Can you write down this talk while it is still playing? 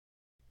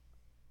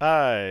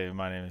Hi,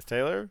 my name is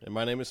Taylor. And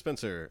my name is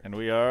Spencer. And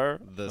we are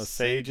the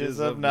Sages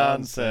of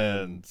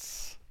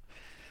Nonsense.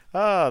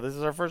 This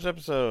is our first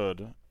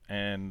episode.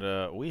 And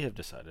we have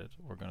decided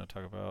we're going to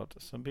talk about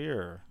some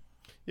beer.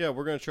 Yeah,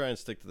 we're going to try and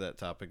stick to that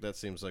topic. That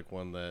seems like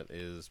one that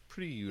is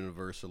pretty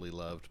universally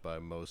loved by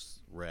most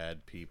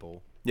rad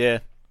people. Yeah,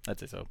 I'd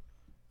say so.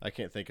 I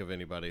can't think of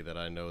anybody that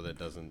I know that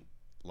doesn't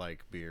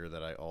like beer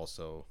that I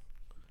also...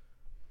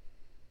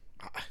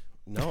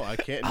 No, I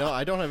can't. No,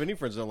 I don't have any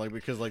friends that don't like,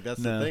 because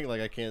that's the thing.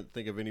 I can't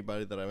think of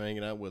anybody that I'm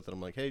hanging out with and I'm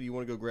like, hey, do you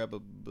want to go grab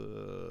a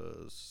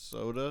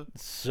soda?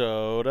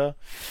 Soda.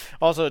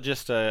 Also,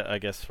 just I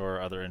guess for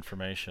other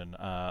information,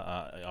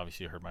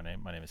 obviously you heard my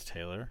name. My name is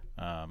Taylor,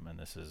 and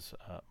this is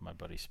my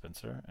buddy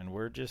Spencer, and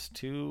we're just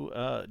two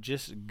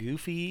just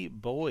goofy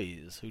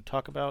boys who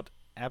talk about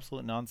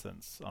absolute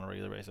nonsense on a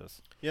regular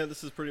basis. Yeah,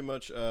 this is pretty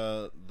much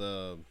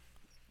the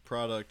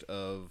product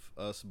of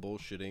us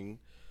bullshitting.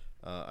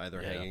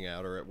 Either hanging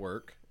out or at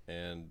work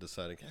and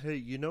deciding, hey,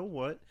 you know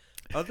what?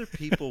 Other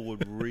people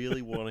would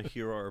really want to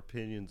hear our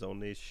opinions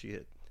on this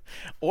shit.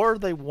 Or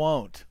they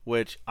won't,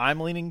 which I'm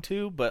leaning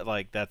to, but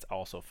that's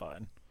also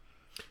fine.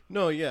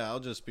 No, yeah,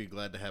 I'll just be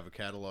glad to have a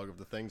catalog of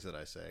the things that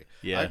I say.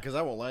 Yeah. Because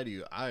I won't lie to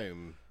you,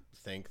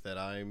 think that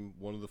I'm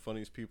one of the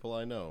funniest people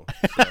I know.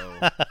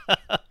 So.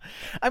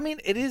 I mean,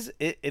 it is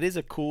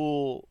a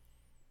cool...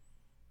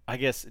 I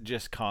guess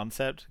just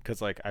concept,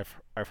 because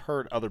I've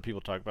heard other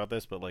people talk about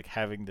this, but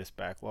having this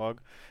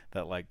backlog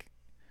that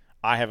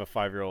I have a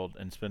 5-year-old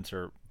and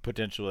Spencer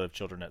potentially will have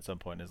children at some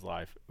point in his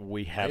life.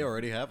 They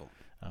already have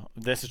them.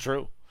 This is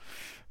true,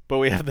 but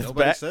we have this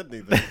Nobody said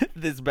anything.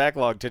 this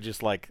backlog to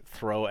just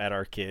throw at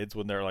our kids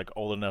when they're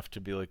old enough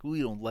to be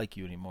we don't like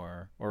you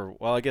anymore, or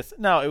well, I guess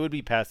no, it would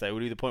be past that. It would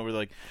be the point where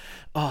they're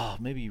oh,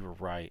 maybe you were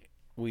right.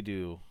 We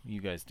do. You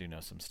guys do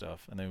know some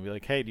stuff. And then we'd be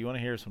like, hey, do you want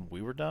to hear us when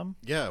we were dumb?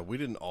 Yeah, we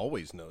didn't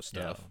always know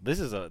stuff. Yeah, this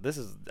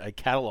is a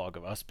catalog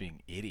of us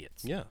being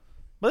idiots. Yeah.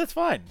 But that's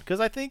fine,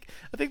 because I think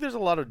there's a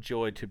lot of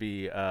joy to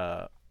be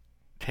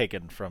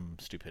taken from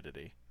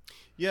stupidity.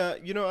 Yeah,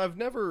 I've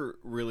never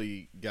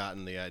really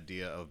gotten the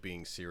idea of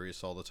being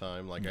serious all the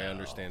time. I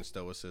understand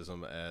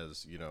stoicism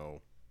as,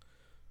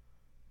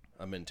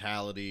 a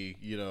mentality,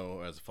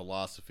 as a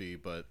philosophy,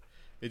 but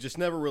it just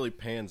never really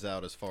pans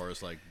out as far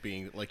as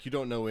being you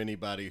don't know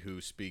anybody who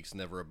speaks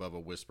never above a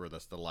whisper.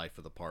 That's the life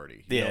of the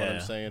party. You know what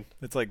I'm saying?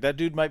 It's that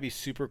dude might be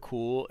super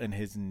cool in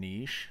his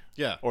niche.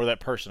 Yeah. Or that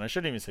person. I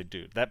shouldn't even say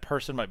dude. That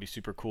person might be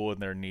super cool in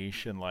their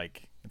niche, and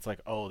it's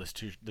oh,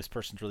 this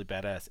person's really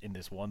badass in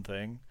this one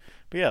thing.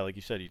 But yeah, like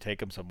you said, you take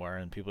them somewhere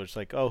and people are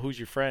just oh, who's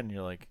your friend? And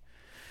you're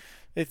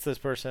it's this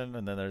person,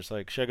 and then there's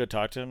should I go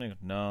talk to him? And you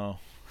go, no.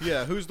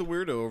 Yeah, who's the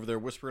weirdo over there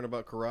whispering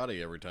about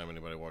karate every time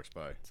anybody walks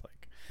by? It's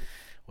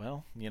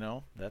well,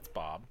 that's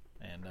Bob,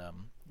 and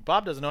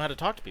Bob doesn't know how to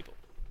talk to people.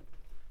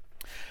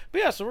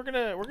 But yeah, so we're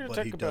gonna talk about.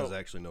 But he does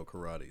actually know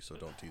karate, so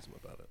don't tease him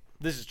about it.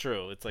 This is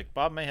true. It's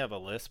Bob may have a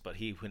list, but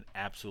he can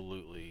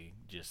absolutely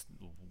just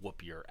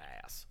whoop your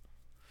ass.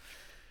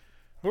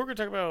 But we're gonna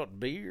talk about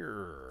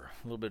beer,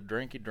 a little bit of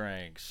drinky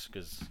drinks,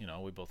 because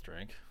we both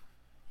drink.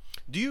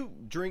 Do you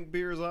drink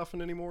beer as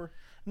often anymore?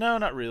 No,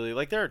 not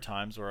really. There are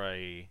times where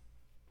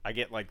I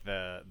get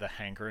the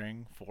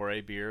hankering for a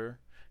beer.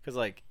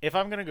 Because, if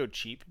I'm going to go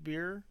cheap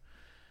beer,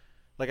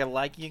 I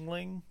like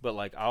Yingling,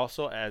 but,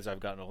 also, as I've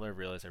gotten older, I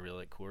realize I really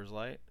like Coors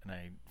Light, and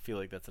I feel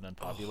like that's an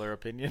unpopular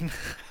opinion.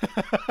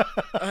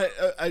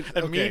 I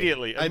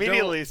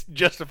immediately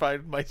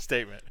justified my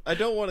statement. I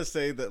don't want to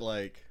say that,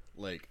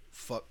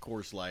 fuck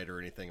Coors Light or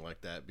anything like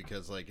that,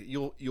 because,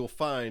 you'll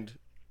find,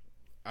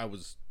 I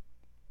was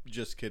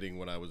just kidding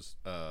when I was,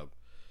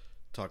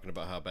 talking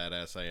about how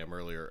badass I am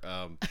earlier.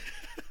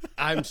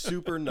 I'm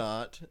super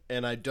not,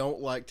 and I don't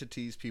like to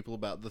tease people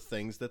about the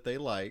things that they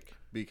like,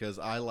 because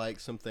I like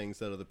some things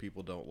that other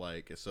people don't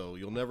like. So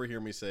you'll never hear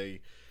me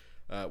say,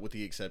 with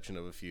the exception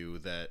of a few,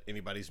 that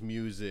anybody's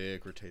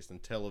music or taste in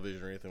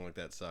television or anything like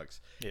that sucks.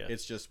 Yeah.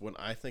 It's just when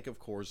I think of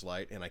Coors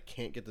Light, and I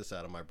can't get this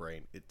out of my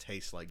brain, it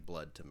tastes like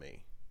blood to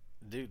me.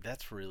 Dude,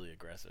 that's really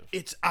aggressive.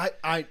 It's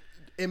I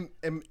am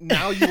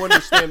now you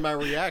understand my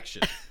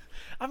reaction.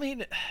 I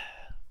mean,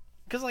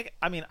 because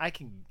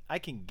I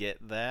can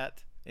get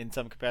that in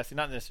some capacity,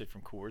 not necessarily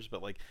from Coors,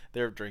 but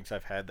there are drinks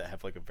I've had that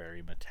have a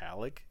very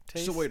metallic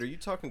taste. So wait, are you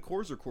talking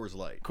Coors or Coors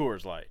Light?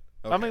 Coors Light.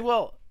 Okay. I mean,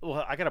 well,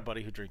 I got a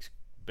buddy who drinks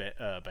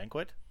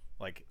Banquet,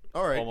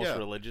 all right, almost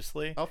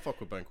religiously. I'll fuck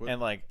with Banquet.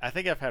 And I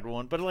think I've had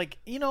one, but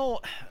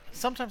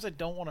sometimes I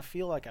don't want to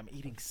feel like I'm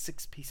eating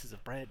 6 pieces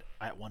of bread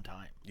at one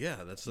time. Yeah,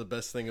 that's the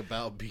best thing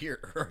about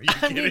beer. Are you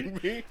kidding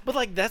me?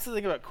 But that's the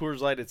thing about Coors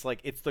Light. It's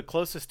it's the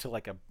closest to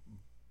a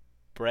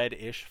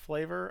bread-ish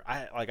flavor.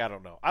 I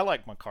don't know. I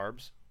like my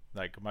carbs.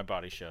 My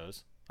body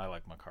shows I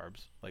like my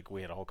carbs.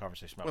 We had a whole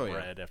conversation about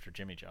bread after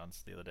Jimmy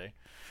John's the other day.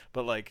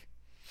 But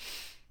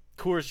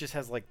Coors just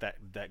has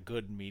that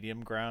good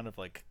medium ground of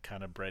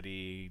kind of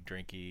bready,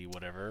 drinky,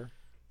 whatever.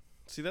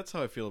 See, that's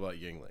how I feel about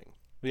Yingling.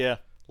 Yeah.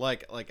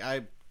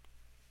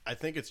 I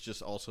think it's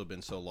just also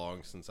been so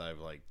long since I've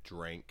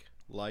drank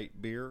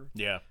light beer.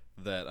 Yeah.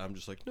 that I'm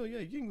just like, no, yeah,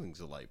 Yingling's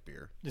a light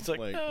beer. It's like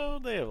no,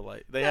 they have a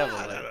light. They have a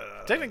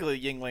light. Technically,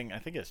 Yingling, I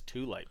think, has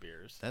 2 light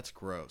beers. That's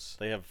gross.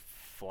 They have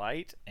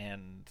Flight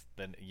and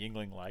then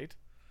Yingling Light,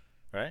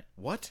 right?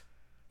 What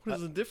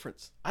is the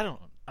difference? I don't.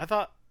 I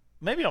thought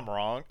maybe I'm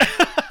wrong.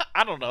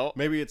 I don't know.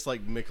 Maybe it's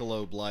like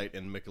Michelob Light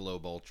and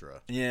Michelob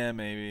Ultra. Yeah,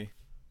 maybe.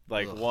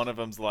 Like one of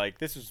them's like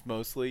this is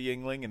mostly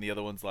Yingling, and the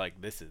other one's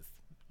like this is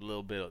a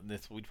little bit of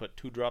this. We put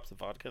 2 drops of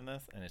vodka in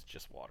this, and it's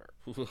just water.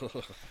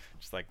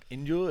 Just like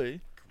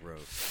enjoy.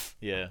 Gross.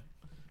 Yeah.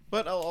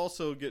 But I'll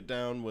also get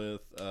down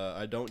with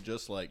I don't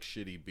just like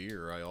shitty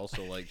beer. I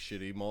also like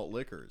shitty malt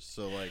liquors.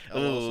 So like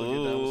I'll also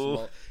get down with some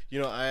malt.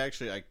 You know,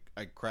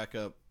 I crack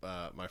up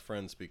my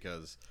friends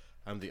because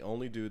I'm the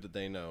only dude that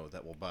they know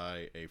that will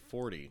buy a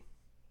 40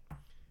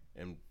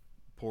 and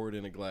pour it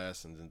in a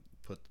glass and then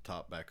put the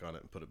top back on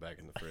it and put it back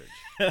in the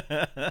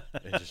fridge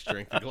and just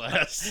drink the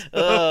glass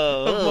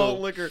of malt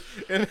liquor.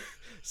 And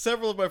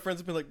several of my friends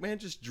have been like, man,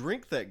 just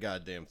drink that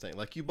goddamn thing.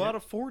 Like, you bought a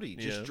 40.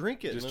 Just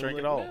drink it. Just and drink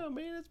like, it all. Yeah,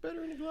 man, it's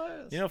better in a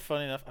glass. You know,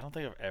 funny enough, I don't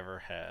think I've ever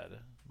had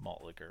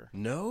malt liquor.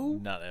 No?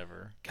 Not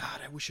ever.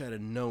 God, I wish I'd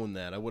have known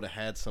that. I would have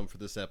had some for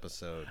this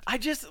episode. I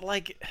just,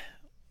 like,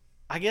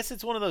 I guess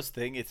it's one of those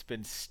things, it's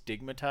been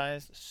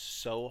stigmatized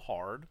so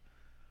hard,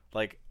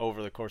 like,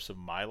 over the course of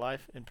my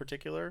life in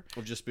particular.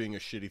 Of just being a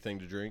shitty thing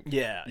to drink?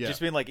 Yeah. Just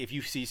being like, if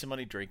you see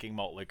somebody drinking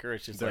malt liquor,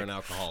 it's just they're like, an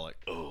alcoholic.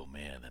 Oh,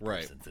 man, that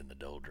person's in the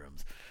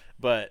doldrums.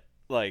 But,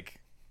 like,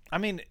 I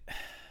mean,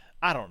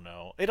 I don't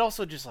know. It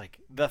also just, like,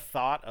 the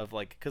thought of,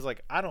 like, because,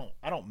 like, I don't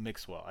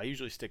mix well. I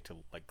usually stick to,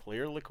 like,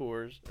 clear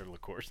liqueurs.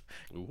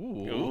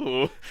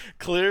 Ooh.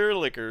 Clear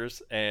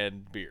liquors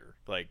and beer.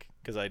 Like,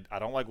 because I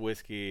don't like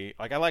whiskey.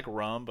 Like, I like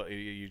rum, but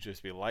you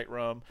just be light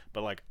rum.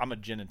 But, like, I'm a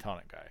gin and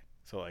tonic guy.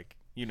 So, like,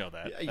 you know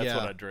that. That's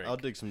what I drink. I'll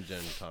dig some gin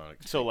and tonic.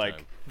 So,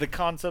 like, the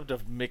concept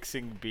of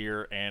mixing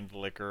beer and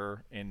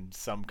liquor in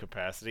some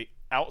capacity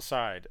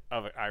outside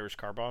of an Irish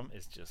car bomb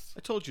is just...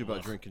 I told you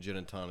about drinking gin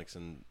and tonics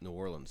in New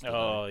Orleans.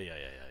 Oh, yeah.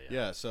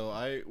 Yeah, so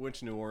I went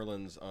to New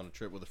Orleans on a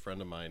trip with a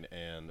friend of mine,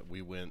 and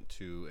we went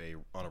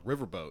on a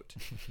riverboat.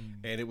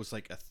 And it was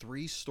like a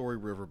 3-story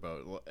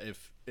riverboat.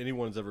 If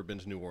anyone's ever been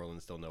to New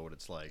Orleans, they'll know what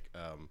it's like,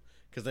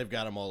 because they've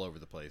got them all over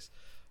the place.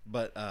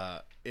 But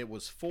it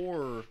was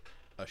for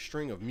a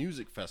string of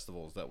music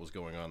festivals that was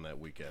going on that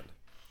weekend.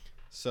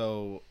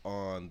 So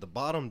on the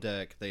bottom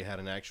deck, they had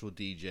an actual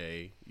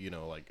DJ,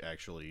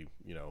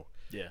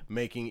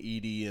 making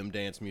EDM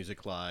dance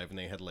music live, and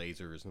they had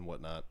lasers and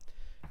whatnot.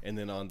 And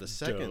then on the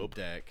second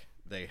deck,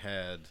 they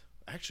had,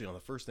 actually on the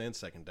first and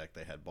second deck,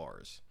 they had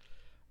bars.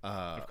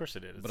 Of course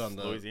it is. But on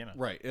Louisiana.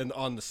 Right. And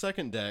on the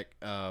second deck,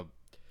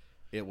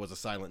 it was a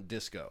silent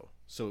disco.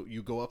 So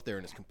you go up there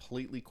and it's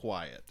completely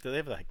quiet. Do they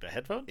have like the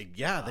headphones?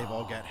 Yeah, they've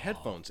all got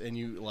headphones, and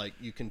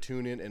you can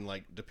tune in, and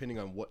like depending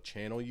on what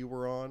channel you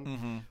were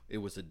on, it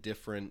was a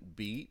different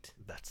beat.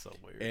 That's so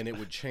weird. And it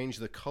would change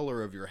the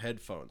color of your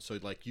headphones, so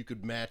like you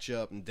could match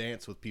up and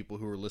dance with people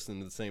who were listening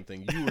to the same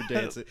thing you were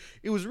dancing.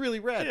 It was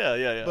really rad.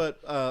 Yeah.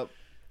 But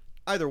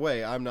either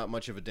way, I'm not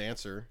much of a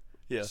dancer.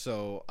 Yeah.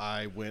 So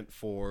I went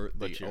for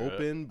the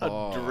open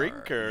bar. A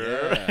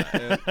drinker.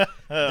 Yeah.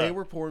 And they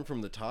were pouring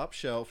from the top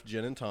shelf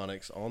gin and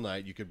tonics all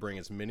night. You could bring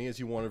as many as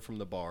you wanted from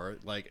the bar.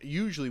 Like,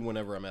 usually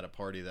whenever I'm at a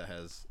party that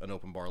has an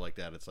open bar like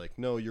that, it's like,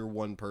 no, you're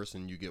one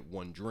person, you get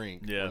one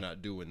drink. Yeah. We're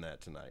not doing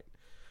that tonight.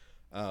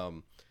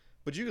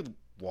 But you could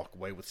walk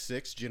away with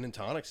 6 gin and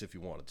tonics if you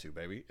wanted to,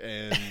 baby.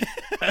 And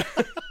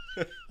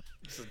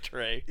It's a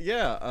tray.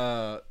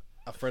 Yeah.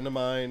 A friend of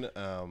mine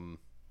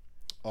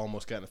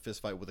almost got in a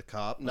fist fight with a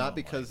cop, not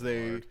because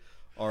they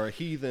are a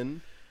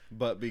heathen,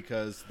 but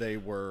because they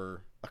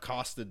were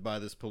accosted by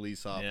this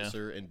police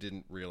officer and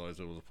didn't realize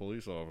it was a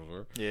police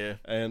officer. Yeah.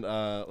 And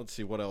let's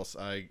see what else.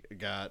 I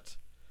got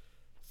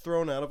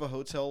thrown out of a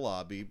hotel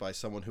lobby by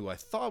someone who I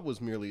thought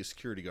was merely a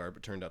security guard,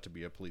 but turned out to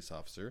be a police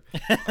officer.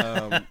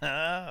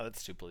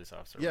 That's 2 police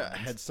officers. Yeah,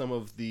 had some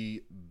of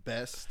the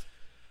best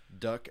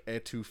duck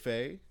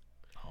etouffee.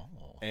 Oh.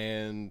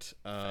 And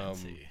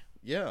fancy.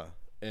 Yeah,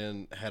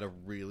 and had a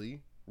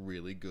really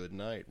good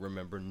night.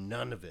 Remember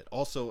none of it.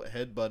 Also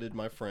headbutted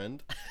my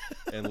friend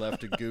and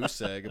left a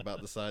goose egg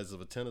about the size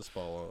of a tennis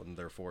ball on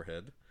their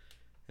forehead.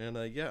 And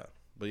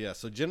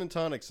so gin and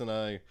tonics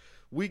and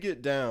we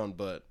get down,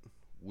 but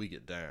we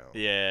get down.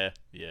 Yeah.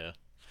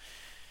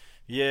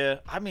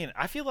 I mean,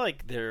 I feel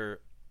like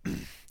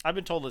I've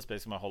been told this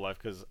basically my whole life,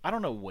 because I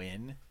don't know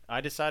when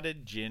I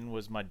decided gin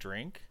was my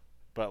drink.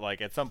 But,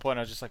 like, at some point,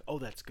 I was just like, oh,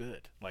 that's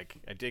good. Like,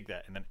 I dig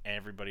that. And then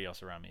everybody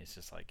else around me is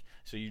just like,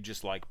 so you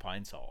just like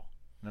Pine Sol?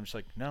 And I'm just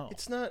like, no.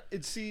 It's not.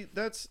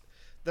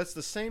 That's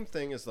the same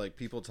thing as, like,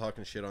 people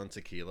talking shit on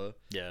tequila.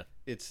 Yeah.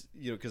 It's,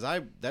 because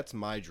that's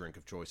my drink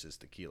of choice is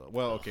tequila.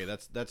 Well, okay,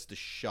 that's the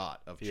shot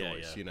of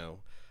choice,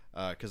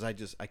 because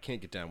I can't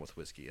get down with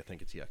whiskey. I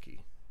think it's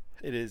yucky.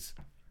 It is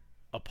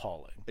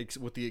appalling.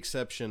 With the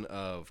exception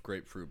of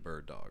Grapefruit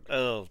Bird Dog.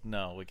 Oh,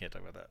 no, we can't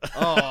talk about that.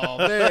 Oh,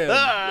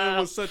 man. It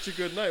was such a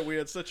good night. We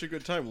had such a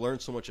good time.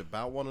 Learned so much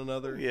about one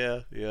another.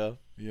 Yeah.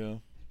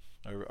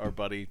 Our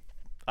buddy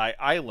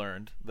I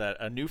learned that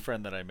a new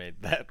friend that I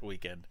made that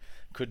weekend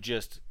could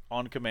just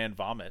on command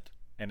vomit,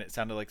 and it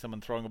sounded like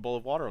someone throwing a bowl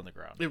of water on the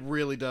ground. It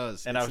really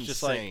does. And it's I was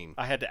just insane. like,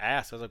 I had to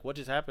ask. I was like, "What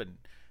just happened?"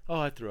 Oh,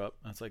 I threw up.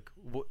 I was like,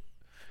 "What?"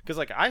 Because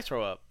like I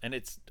throw up, and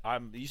it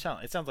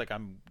sounds like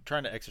I'm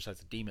trying to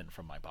exercise a demon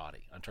from my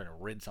body. I'm trying to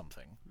rid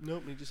something.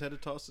 Nope, he just had to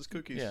toss his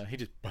cookies. Yeah, he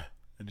just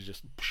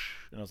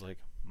and I was like,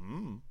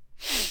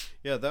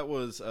 Yeah, that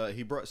was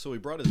he brought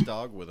his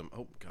dog with him.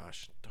 Oh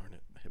gosh, darn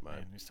it, I hit my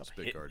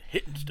spit guard.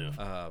 Hitting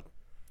stuff.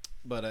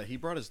 But he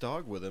brought his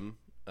dog with him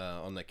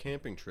on that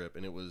camping trip,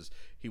 and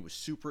he was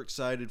super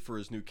excited for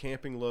his new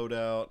camping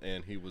loadout,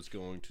 and he was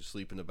going to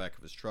sleep in the back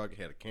of his truck.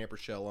 He had a camper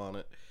shell on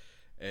it,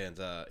 and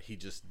he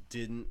just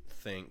didn't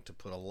think to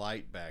put a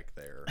light back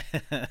there,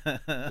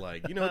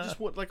 like just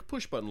like a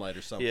push button light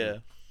or something. Yeah.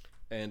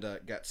 And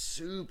got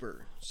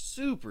super,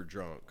 super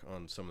drunk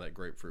on some of that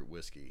grapefruit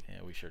whiskey.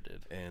 Yeah, we sure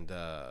did. And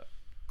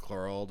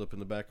crawled up in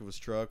the back of his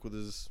truck with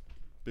his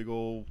big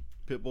old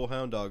pit bull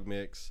hound dog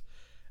mix.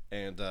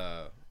 And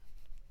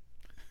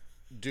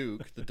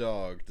Duke, the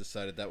dog,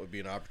 decided that would be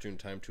an opportune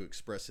time to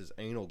express his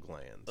anal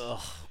glands.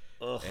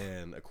 Ugh.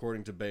 And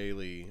according to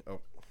Bailey, oh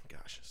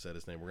gosh, I said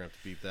his name. We're going to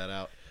have to beep that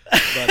out.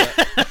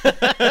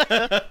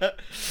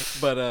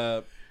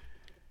 But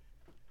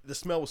the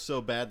smell was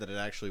so bad that it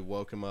actually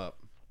woke him up.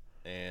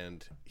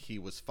 And he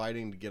was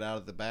fighting to get out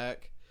of the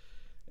back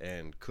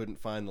and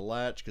couldn't find the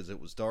latch because it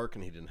was dark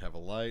and he didn't have a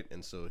light.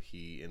 And so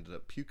he ended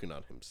up puking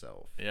on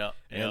himself. Yeah.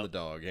 And the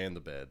dog and the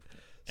bed.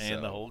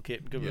 And the whole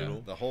kit and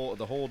caboodle. Yeah,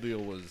 the whole deal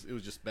was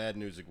just bad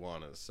news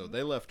iguanas. So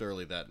they left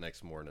early that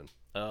next morning.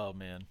 Oh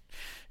man,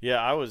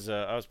 yeah, I was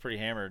pretty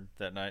hammered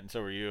that night, and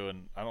so were you.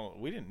 And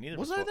we didn't neither.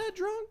 Was I that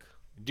drunk?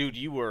 Dude,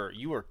 you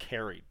were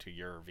carried to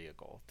your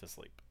vehicle to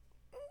sleep.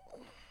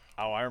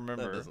 Oh, I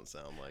remember. That doesn't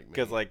sound like me.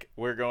 Because like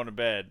we're going to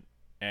bed,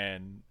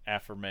 and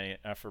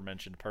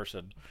aforementioned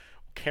person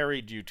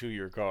carried you to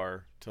your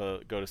car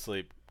to go to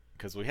sleep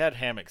because we had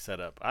hammocks set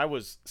up. I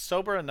was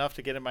sober enough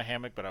to get in my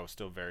hammock, but I was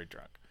still very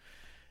drunk.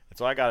 And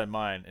so I got in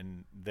mine,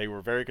 and they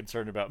were very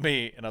concerned about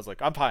me, and I was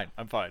like, I'm fine.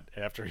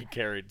 After he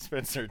carried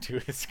Spencer to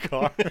his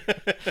car.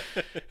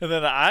 And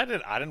then I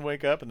didn't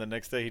wake up, and the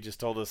next day he just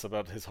told us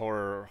about his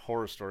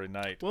horror story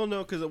night. Well,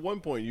 no, because at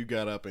one point you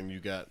got up and you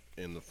got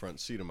in the front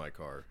seat of my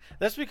car.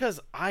 That's because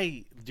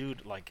I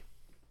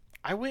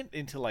went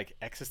into like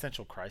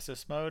existential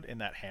crisis mode in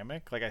that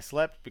hammock. Like I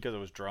slept because I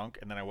was drunk,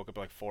 and then I woke up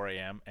at like 4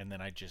 a.m. and then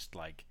I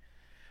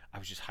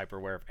was just hyper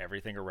aware of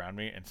everything around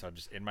me, and so I'm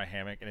just in my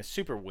hammock, and it's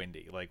super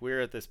windy. Like we were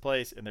at this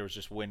place, and there was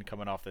just wind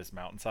coming off this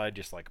mountainside,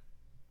 just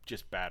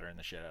battering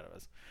the shit out of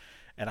us.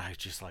 And I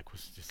just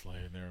was just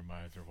laying there, and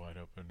my eyes are wide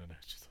open, and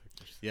it's just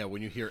yeah,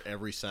 when you hear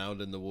every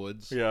sound in the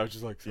woods. Yeah, I was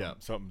just like,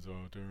 something's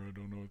out there. I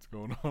don't know what's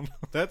going on.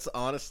 That's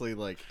honestly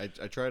like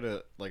I try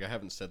to I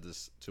haven't said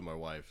this to my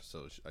wife,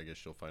 so I guess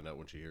she'll find out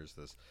when she hears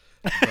this.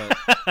 But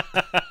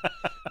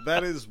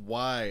that is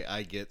why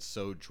I get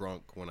so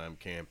drunk when I'm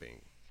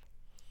camping.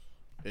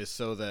 Is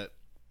so that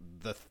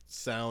the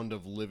sound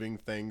of living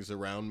things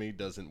around me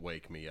doesn't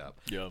wake me up.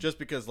 Yeah. Just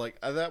because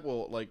that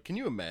will can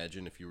you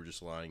imagine if you were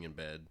just lying in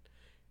bed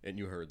and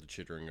you heard the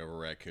chittering of a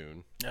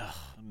raccoon?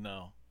 Oh,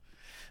 no.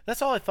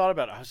 That's all I thought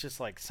about. I was just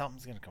like,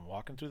 something's going to come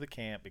walking through the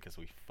camp because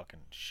we fucking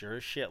sure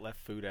as shit left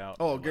food out.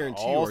 Oh, I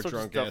guarantee you are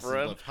drunk asses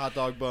left hot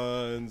dog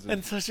buns.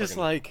 And so it's just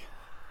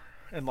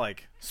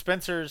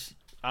Spencer's,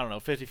 I don't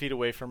know, 50 feet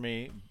away from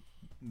me.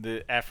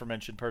 The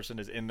aforementioned person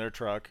is in their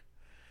truck.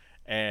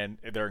 And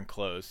they're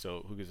enclosed,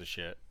 so who gives a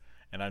shit?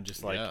 And I'm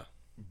just I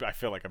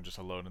feel like I'm just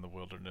alone in the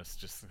wilderness,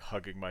 just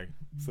hugging my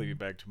sleeping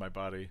bag to my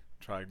body,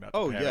 trying not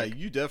to panic. Yeah,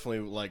 you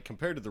definitely,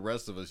 compared to the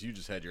rest of us, you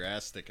just had your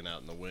ass sticking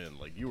out in the wind.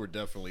 Like, you were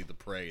definitely the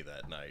prey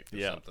that night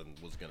if something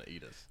was going to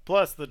eat us.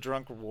 Plus, the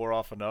drunk wore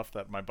off enough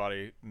that my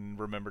body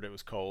remembered it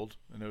was cold,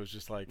 and it was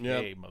just like,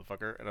 hey,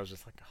 motherfucker. And I was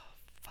just like, oh,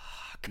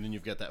 fuck. And then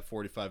you've got that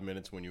 45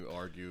 minutes when you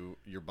argue,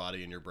 your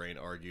body and your brain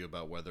argue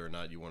about whether or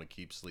not you want to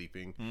keep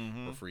sleeping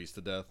or freeze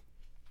to death.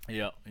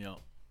 Yeah.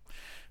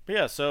 But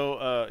yeah, so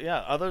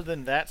other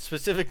than that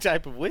specific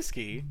type of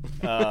whiskey,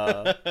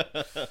 no,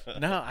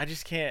 I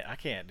just can't. I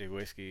can't do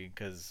whiskey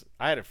because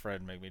I had a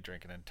friend make me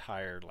drink an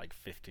entire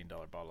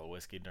 $15 bottle of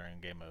whiskey during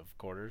a game of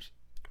quarters.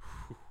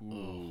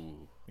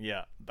 Ooh.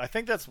 Yeah, I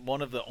think that's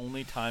one of the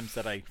only times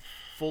that I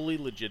fully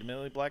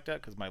legitimately blacked out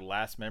because my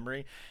last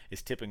memory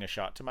is tipping a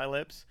shot to my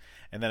lips,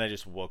 and then I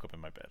just woke up in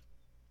my bed.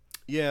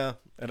 Yeah,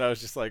 and I was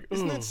just like,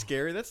 isn't that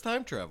scary? That's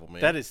time travel, man.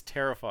 That is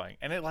terrifying.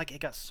 And it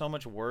got so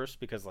much worse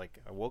because I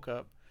woke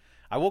up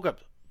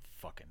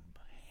fucking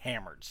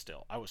hammered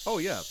still. I was so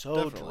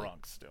definitely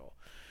drunk still.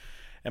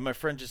 And my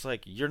friend just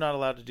you're not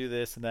allowed to do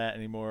this and that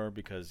anymore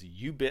because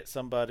you bit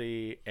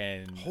somebody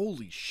and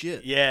holy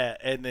shit. Yeah,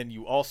 and then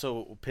you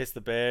also pissed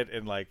the bed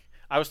and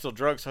I was still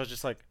drunk, so I was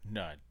just like,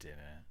 no, I didn't.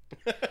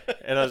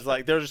 And I was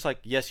like, they're just like,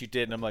 yes, you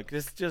did. And I'm like,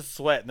 this is just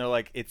sweat. And they're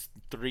like, it's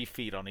 3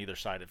 feet on either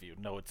side of you.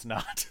 No, it's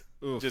not.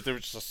 There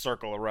was just a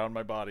circle around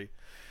my body.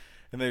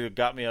 And they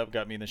got me up,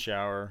 got me in the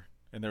shower.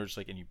 And they were just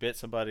like, and you bit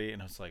somebody,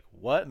 and I was like,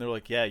 what? And they're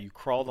like, yeah, you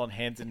crawled on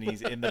hands and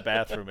knees in the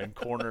bathroom and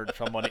cornered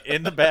someone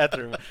in the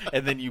bathroom,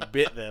 and then you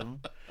bit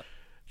them.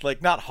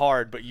 Like, not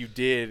hard, but you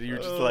did. You're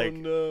just like,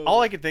 no.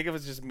 All I could think of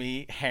was just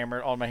me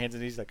hammered on my hands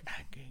and knees, like,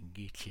 I can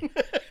get you.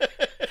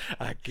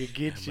 I can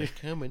get you.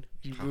 Coming.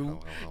 You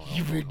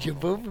will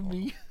jump over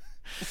me.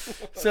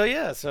 So,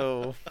 yeah,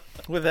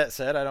 with that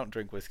said, I don't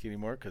drink whiskey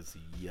anymore because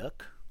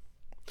yuck.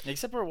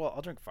 Except for,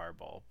 I'll drink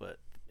Fireball, but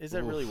is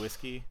that really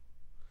whiskey?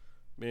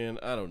 Man,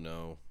 I don't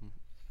know.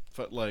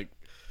 But like,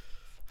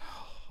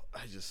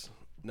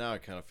 now I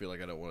kind of feel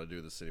like I don't want to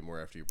do this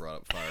anymore after you brought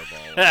up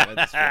Fireball. Like, I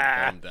just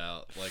feel bummed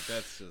out. Like,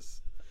 that's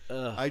just...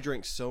 I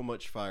drank so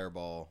much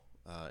Fireball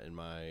in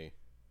my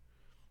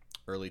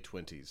early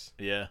 20s.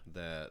 Yeah.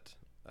 That,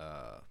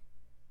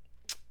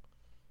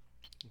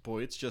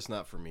 boy, it's just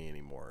not for me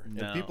anymore.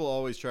 No. And people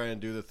always try and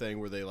do the thing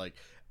where they, like,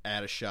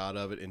 add a shot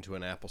of it into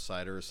an apple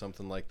cider or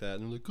something like that.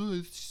 And they're like, oh,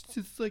 it's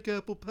just like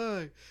apple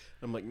pie.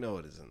 I'm like, no,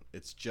 it isn't.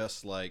 It's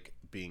just like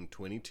being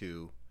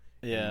 22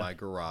 in my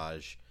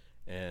garage,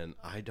 and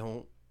I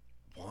don't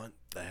want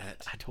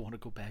that. I don't want to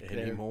go back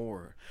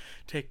anymore.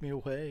 Take me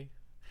away.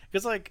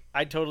 Because, like,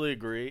 I totally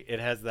agree. It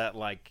has that,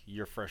 like,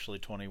 you're freshly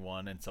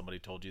 21 and somebody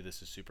told you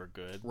this is super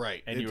good.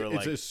 Right. And you were it's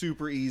like... It's a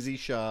super easy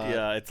shot.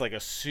 Yeah, it's like a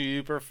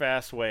super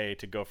fast way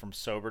to go from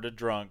sober to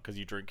drunk because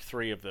you drink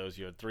 3 of those.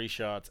 You had 3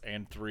 shots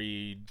and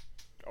 3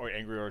 or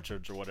Angry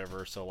Orchards or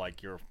whatever. So,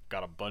 like, you've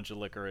got a bunch of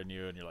liquor in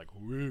you and you're like,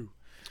 woo.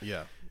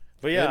 Yeah.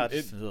 But, yeah.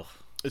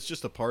 It's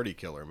just a party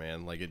killer,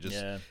 man. Like,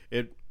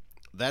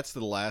 that's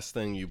the last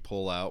thing you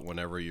pull out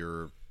whenever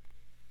you're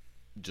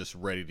just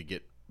ready to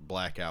get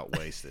blackout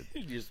wasted.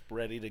 You're just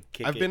ready to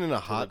kick I've been in a to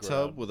hot the tub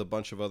ground. with a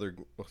bunch of other...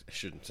 Well, I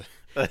shouldn't say.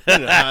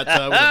 In a hot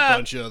tub with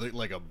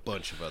a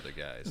bunch of other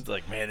guys. It's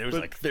like, man, there was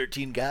like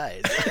 13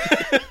 guys.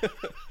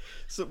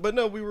 But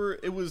no,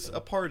 it was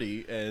a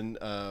party, and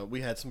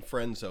we had some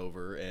friends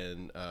over,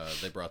 and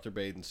they brought their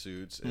bathing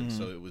suits, and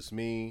so it was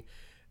me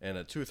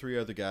and 2 or 3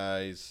 other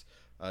guys,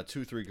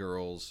 2 or 3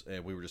 girls,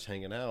 and we were just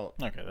hanging out,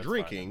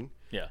 drinking. Fine.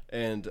 Yeah.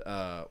 And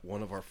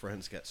one of our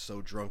friends got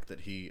so drunk that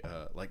he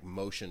like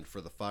motioned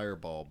for the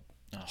Fireball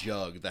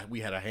jug that we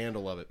had a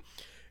handle of it,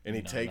 and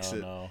he takes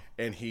it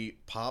and he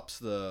pops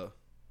the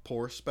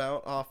pour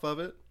spout off of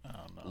it,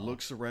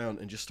 looks around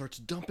and just starts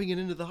dumping it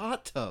into the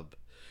hot tub.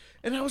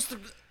 And I was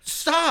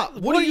stop!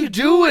 What are you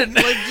doing?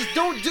 Like, just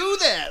don't do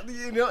that,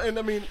 you know. And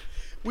I mean,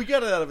 we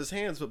got it out of his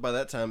hands, but by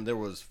that time there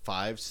was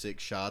 5-6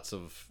 shots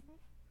of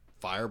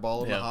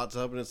Fireball in the hot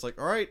tub, and it's like,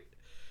 all right,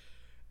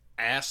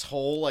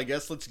 asshole, I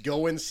guess let's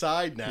go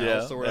inside now.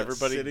 Yeah, so we're not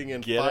sitting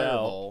in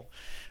Fireball.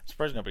 I'm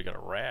surprised nobody got a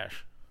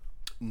rash.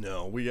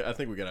 No, I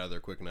think we got out of there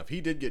quick enough. He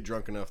did get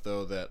drunk enough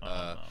though that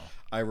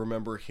I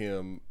remember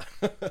him.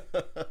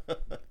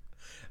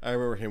 I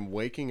remember him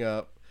waking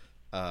up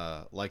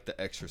like the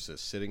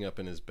Exorcist, sitting up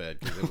in his bed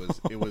because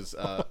it was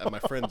at my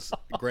friend's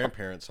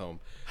grandparents' home,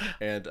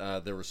 and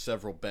there were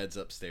several beds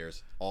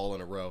upstairs, all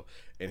in a row,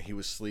 and he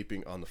was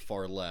sleeping on the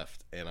far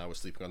left, and I was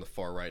sleeping on the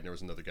far right, and there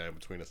was another guy in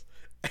between us,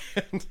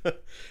 and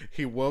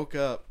he woke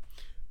up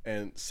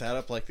and sat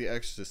up like the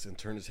Exorcist and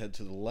turned his head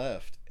to the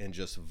left and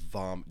just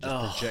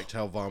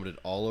projectile vomited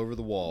all over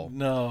the wall.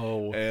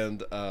 No.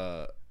 And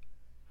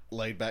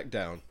laid back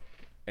down.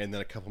 And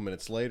then a couple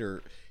minutes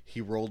later, he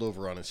rolled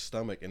over on his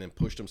stomach and then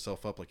pushed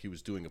himself up like he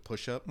was doing a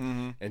push-up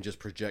and just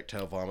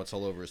projectile vomits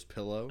all over his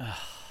pillow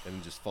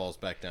and just falls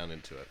back down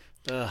into it.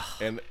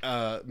 And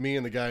me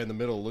and the guy in the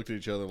middle looked at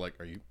each other like,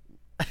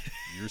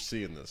 you're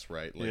seeing this,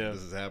 right? Like,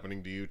 this is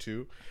happening to you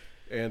too?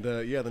 And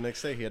the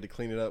next day he had to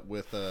clean it up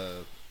with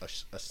a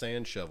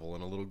sand shovel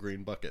and a little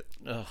green bucket.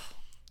 Ugh.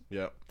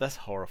 Yeah. That's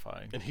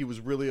horrifying. And he was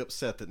really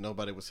upset that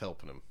nobody was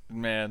helping him.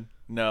 Man,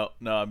 no.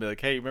 I'd be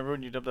like, hey, remember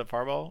when you dumped that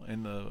Fireball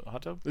in the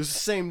hot tub? It was the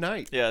same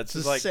night. Yeah, it's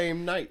the like,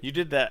 same night. You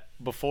did that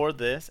before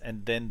this,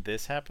 and then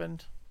this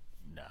happened?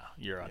 No,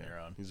 you're on your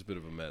own. He's a bit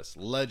of a mess.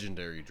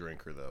 Legendary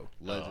drinker, though.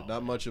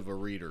 Not much of a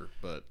reader,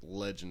 but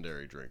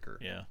legendary drinker.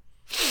 Yeah.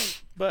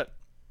 But,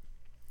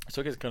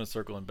 so I guess kind of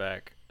circling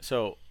back.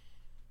 So,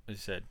 as you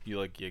said, you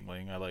like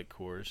Yingling, I like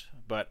Coors.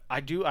 But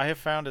I have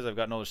found as I've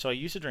gotten older, so I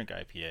used to drink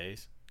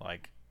IPAs,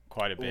 like,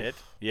 quite a bit.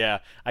 Yeah,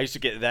 I used to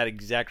get that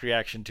exact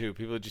reaction too.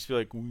 People would just be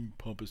like,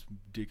 pompous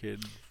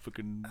dickhead,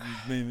 fucking.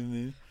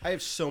 I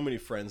have so many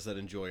friends that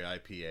enjoy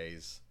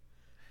IPAs.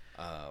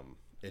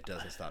 It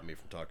doesn't stop me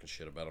from talking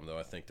shit about them, though.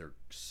 I think they're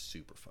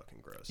super fucking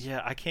gross.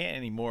 Yeah, I can't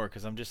anymore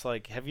because I'm just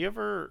like, have you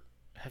ever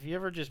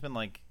just been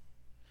like,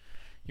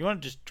 you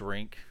want to just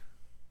drink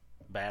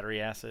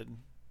battery acid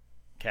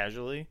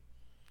casually?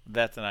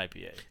 That's an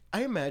IPA.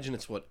 I imagine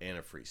it's what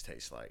antifreeze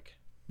tastes like.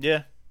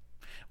 Yeah.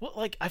 Well,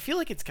 like, I feel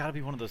like it's got to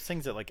be one of those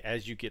things that, like,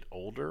 as you get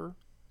older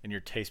and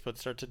your taste buds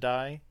start to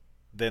die,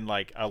 then,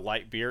 like, a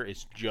light beer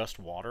is just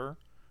water,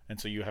 and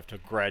so you have to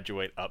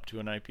graduate up to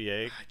an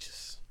IPA.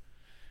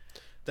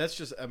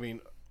 I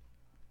mean,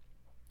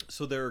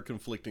 so there are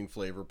conflicting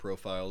flavor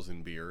profiles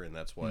in beer, and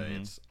that's why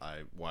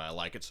why I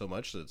like it so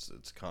much.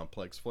 It's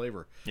complex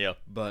flavor. Yeah.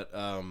 But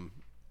I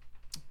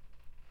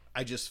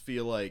just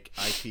feel like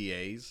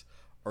IPAs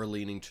are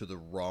leaning to the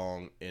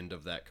wrong end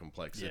of that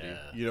complexity.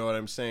 Yeah. You know what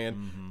I'm saying?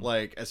 Mm-hmm.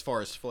 Like, as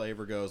far as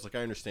flavor goes, like,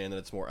 I understand that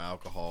it's more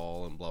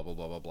alcohol and blah, blah,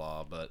 blah, blah,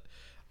 blah, but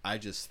I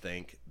just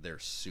think they're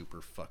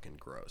super fucking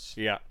gross.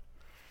 Yeah.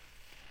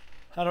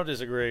 I don't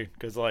disagree,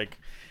 because, like,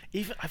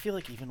 I feel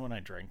like even when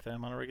I drank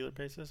them on a regular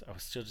basis, I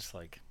was still just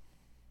like,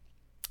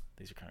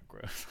 these are kind of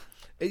gross.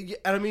 And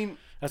I mean,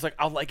 I was like,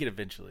 I'll like it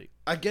eventually.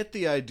 I get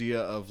the idea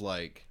of,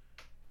 like,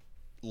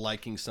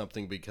 liking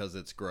something because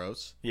it's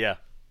gross. Yeah.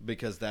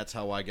 Because that's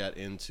how I got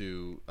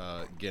into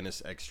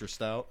Guinness Extra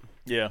Stout.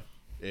 Yeah.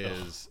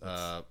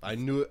 I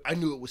knew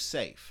it was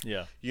safe.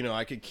 Yeah. You know,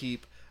 I could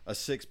keep a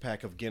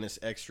 6-pack of Guinness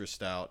Extra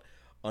Stout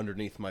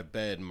underneath my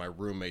bed, and my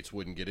roommates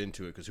wouldn't get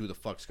into it because who the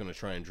fuck's going to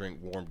try and drink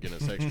warm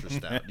Guinness Extra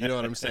Stout? You know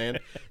what I'm saying?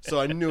 So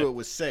I knew it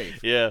was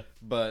safe. Yeah.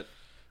 But,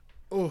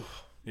 oh,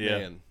 yeah.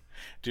 man.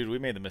 Dude, we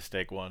made the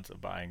mistake once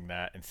of buying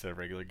that instead of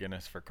regular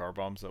Guinness for car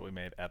bombs that we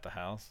made at the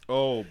house.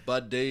 Oh,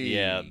 buddy.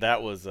 Yeah,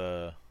 that was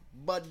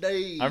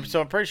buddy. I'm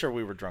pretty sure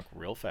we were drunk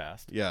real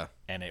fast. Yeah.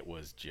 And it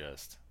was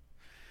just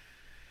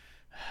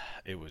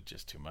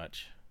too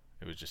much.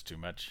 It was just too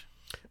much.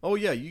 Oh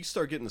yeah, you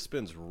start getting the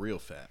spins real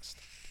fast.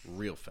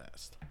 Real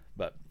fast.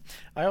 But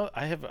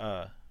I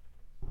have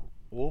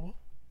whoa.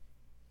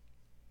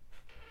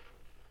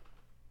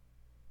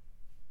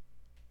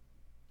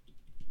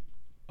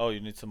 Oh, you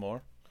need some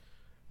more?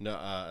 No,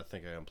 I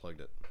think I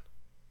unplugged it.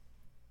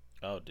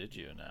 Oh, did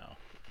you now?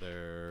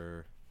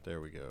 There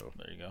we go.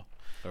 There you go.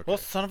 Okay. Well,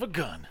 son of a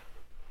gun.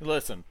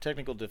 Listen,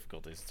 technical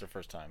difficulties. It's their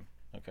first time.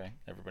 Okay?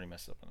 Everybody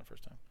messes up on the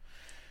first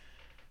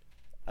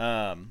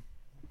time.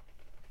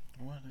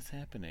 What is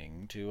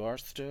happening to our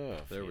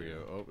stuff? There we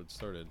go. Oh, it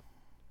started.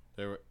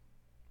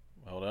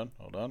 Hold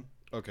on.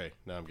 Okay,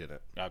 now I'm getting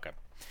it. Okay.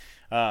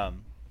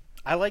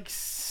 I like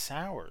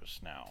sours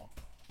now.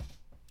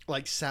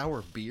 Like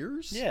sour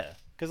beers? Yeah,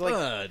 because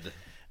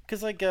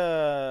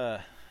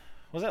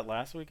was that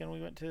last weekend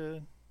we went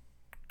to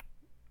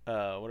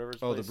whatever?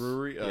 Oh, the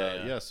brewery.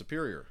 Yeah,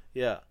 Superior.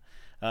 Yeah.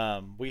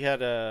 We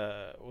had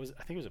I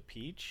think it was a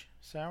peach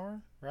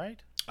sour, right?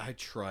 I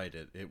tried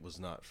it. It was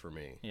not for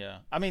me. Yeah.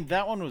 I mean,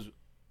 that one was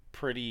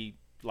pretty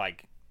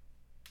like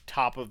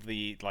top of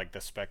the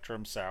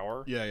spectrum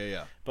sour.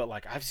 Yeah. But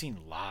like I've seen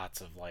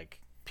lots of like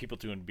people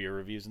doing beer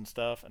reviews and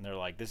stuff, and they're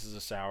like, this is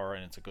a sour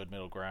and it's a good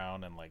middle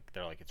ground, and like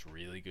they're like, it's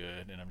really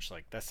good, and I'm just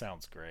like, that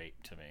sounds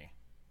great to me.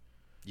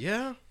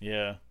 Yeah.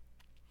 Yeah.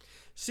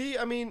 See,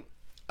 I mean,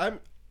 I'm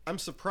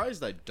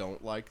surprised I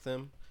don't like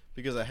them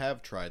because I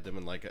have tried them,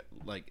 and like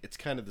it's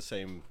kind of the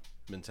same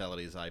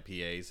mentality as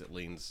IPAs. It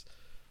leans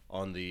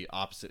on the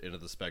opposite end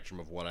of the spectrum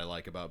of what I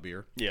like about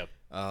beer. Yeah.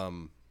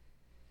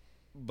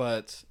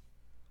 But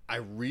I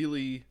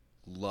really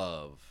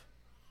love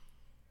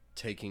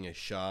taking a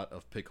shot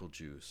of pickle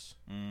juice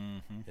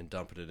and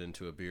dumping it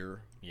into a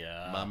beer.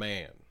 Yeah. My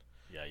man.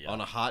 Yeah.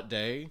 On a hot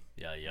day.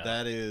 Yeah.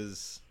 That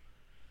is.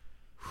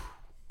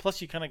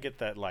 Plus, you kind of get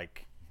that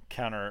like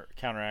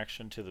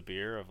counteraction to the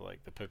beer of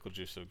like the pickle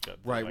juice will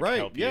right.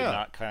 help you yeah.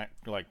 not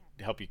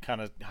help you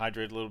kind of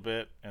hydrate a little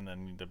bit, and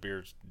then the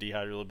beer's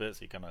dehydrate a little bit,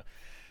 so you kind of.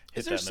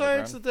 Is there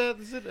science that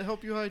does it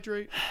help you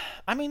hydrate?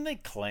 I mean, they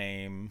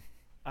claim.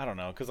 I don't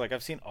know, because like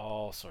I've seen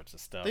all sorts of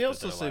stuff. They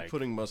also say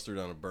putting mustard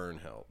on a burn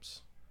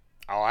helps.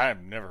 Oh,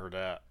 I've never heard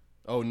that.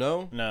 Oh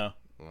no? No.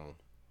 Oh.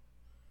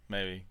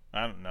 Maybe.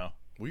 I don't know.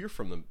 Well, you're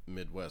from the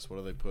Midwest. What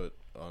do they put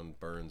on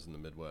burns in the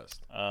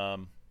Midwest?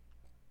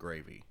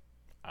 Gravy.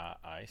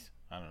 Ice.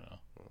 I don't know.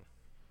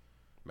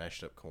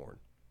 Mashed up corn.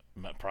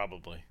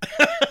 Probably.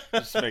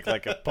 Just make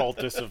like a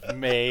poultice of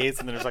maize,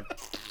 and then it's like,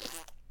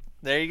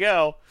 there you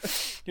go.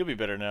 You'll be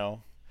better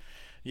now.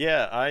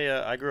 Yeah,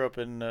 I grew up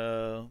in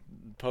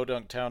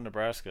Podunk Town,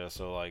 Nebraska,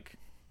 so like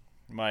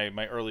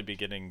my early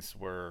beginnings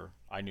were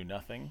I knew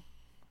nothing,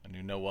 I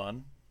knew no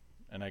one,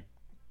 and I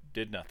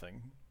did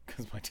nothing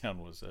because my town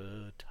was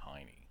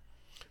tiny.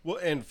 Well,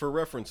 and for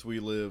reference, we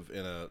live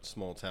in a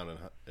small town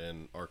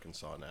in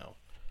Arkansas now,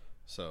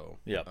 so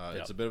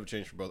it's a bit of a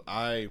change for both.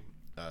 I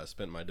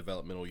spent my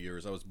developmental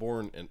years. I was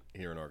born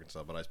here in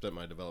Arkansas, but I spent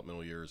my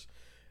developmental years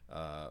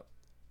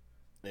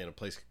in a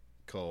place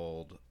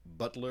called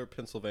Butler,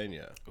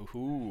 Pennsylvania.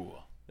 Ooh.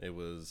 It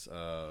was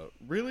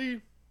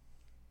really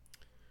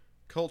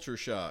culture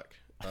shock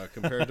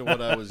compared to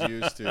what I was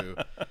used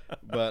to,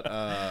 but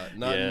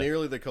not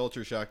nearly the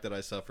culture shock that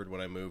I suffered when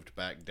I moved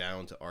back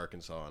down to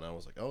Arkansas, and I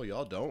was like, oh,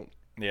 y'all don't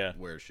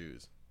wear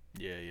shoes.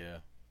 Yeah,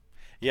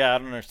 I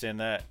don't understand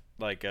that.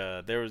 Like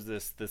there was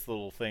this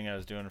little thing I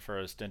was doing for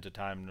a stint of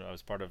time. I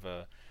was part of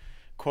a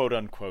quote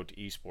unquote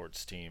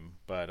esports team,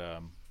 but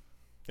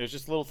it was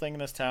just a little thing in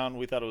this town.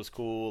 We thought it was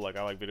cool. Like,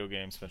 I like video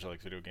games. Spencer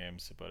likes video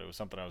games, but it was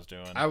something I was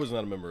doing. I was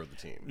not a member of the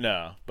team.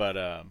 No,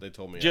 but they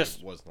told me I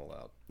wasn't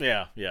allowed.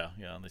 Yeah.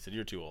 They said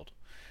you're too old.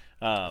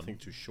 I think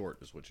too short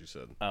is what you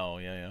said. Oh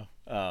yeah.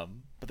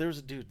 But there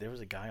was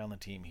a guy on the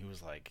team. He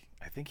was like,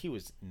 I think he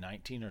was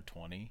 19 or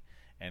 20,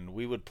 and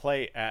we would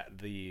play at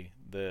the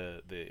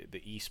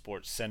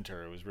esports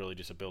center. It was really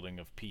just a building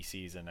of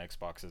PCs and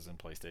Xboxes and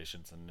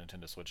PlayStations and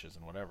Nintendo Switches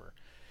and whatever.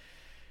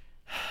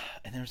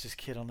 And there was this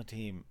kid on the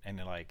team, and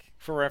like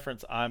for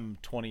reference, I'm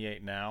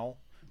 28 now,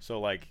 so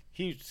like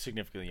he's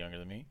significantly younger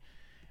than me.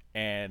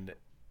 And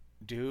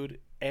dude,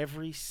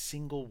 every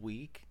single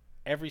week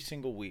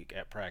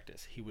at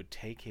practice, he would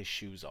take his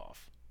shoes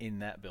off in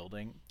that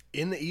building.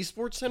 In the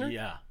esports center?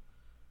 Yeah.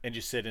 And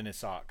just sit in his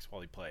socks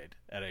while he played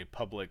at a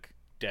public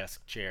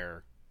desk,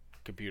 chair,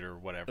 computer,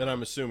 whatever. And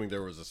I'm assuming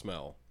there was a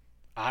smell.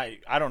 I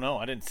don't know.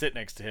 I didn't sit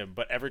next to him,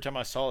 but every time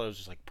I saw it, I was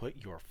just like, put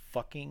your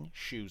fucking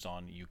shoes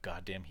on, you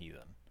goddamn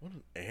heathen. What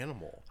an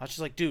animal. I was just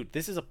like, dude,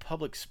 this is a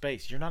public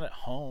space. You're not at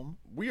home.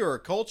 We are a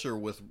culture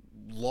with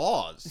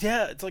laws.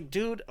 Yeah, it's like,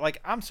 dude, like,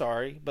 I'm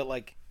sorry, but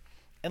like,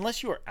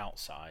 unless you are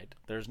outside,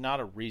 there's not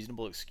a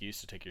reasonable excuse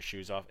to take your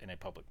shoes off in a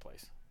public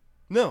place.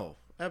 No,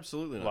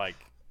 absolutely not. Like,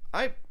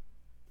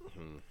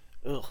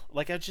 ugh.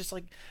 Like, I was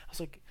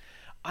like,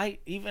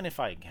 even if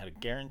I had a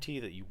guarantee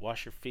that you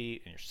wash your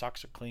feet and your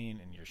socks are clean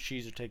and your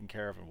shoes are taken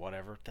care of and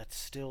whatever, that's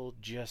still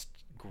just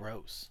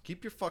gross.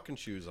 Keep your fucking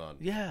shoes on.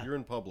 Yeah. You're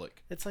in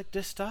public. It's like,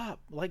 just stop.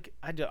 Like,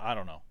 I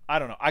don't know.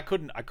 I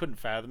couldn't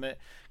fathom it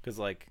because,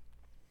 like,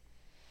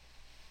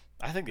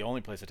 I think the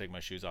only place I take my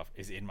shoes off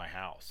is in my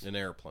house. In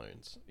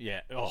airplanes.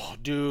 Yeah. Oh,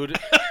 dude.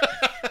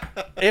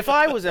 If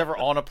I was ever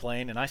on a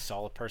plane and I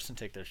saw a person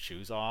take their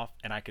shoes off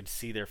and I could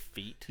see their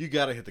feet, you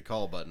gotta hit the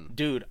call button.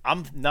 Dude,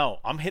 I'm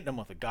hitting them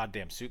with a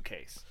goddamn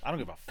suitcase. I don't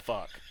give a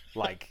fuck.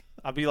 Like,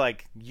 I'll be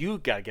like, you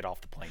gotta get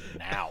off the plane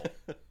now.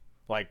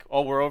 Like,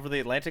 oh, we're over the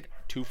Atlantic?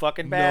 Too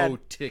fucking bad. No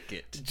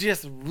ticket.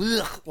 Just,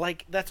 ugh,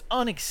 like, that's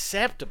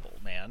unacceptable,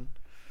 man.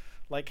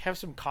 Like, have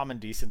some common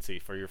decency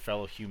for your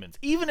fellow humans.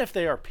 Even if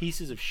they are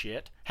pieces of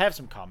shit, have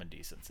some common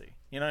decency.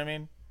 You know what I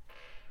mean?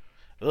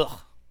 Ugh.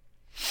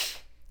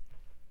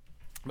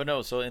 But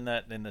no, so in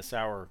the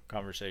sour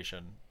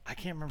conversation, I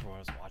can't remember what I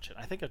was watching.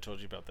 I think I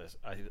told you about this.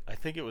 I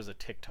think it was a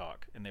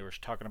TikTok, and they were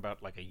talking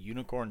about like a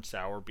unicorn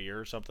sour beer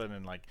or something,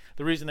 and like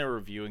the reason they were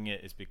reviewing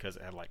it is because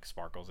it had like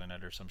sparkles in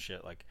it or some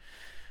shit. Like,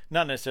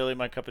 not necessarily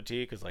my cup of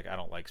tea, because like I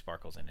don't like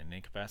sparkles in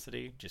any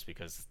capacity, just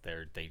because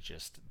they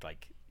just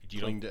like you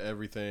cling to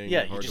everything.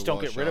 Yeah, you just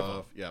don't get rid of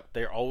them. Yep.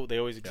 They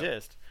always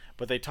exist.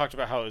 But they talked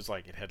about how it was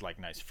like it had like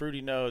nice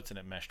fruity notes and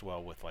it meshed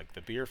well with like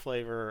the beer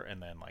flavor,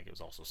 and then like it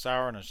was also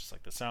sour, and I was just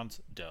like, this sounds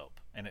dope.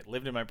 And it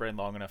lived in my brain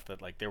long enough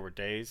that like there were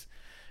days,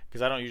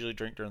 because I don't usually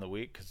drink during the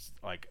week, because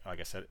like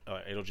I said,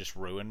 it'll just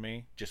ruin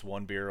me. Just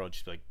one beer will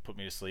just like put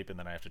me to sleep, and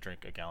then I have to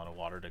drink a gallon of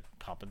water to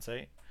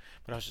compensate.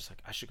 But I was just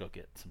like, I should go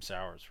get some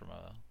sours from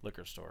a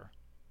liquor store.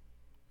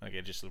 Like,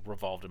 it just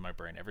revolved in my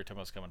brain every time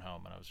I was coming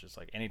home, and I was just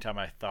like, anytime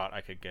I thought I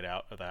could get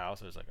out of the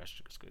house, I was like, I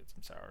should just go get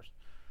some sours.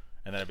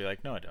 And then I'd be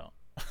like, no, I don't.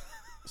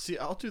 See,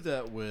 I'll do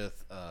that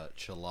with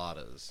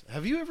chiladas.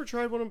 Have you ever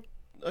tried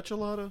a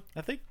chilada?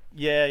 I think,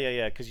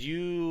 yeah. Because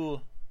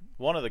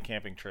one of the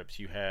camping trips,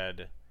 you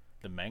had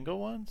the mango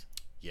ones?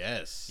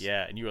 Yes.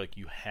 Yeah, and you were like,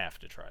 you have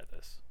to try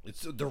this.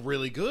 They're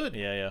really good.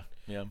 Yeah.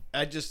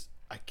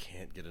 I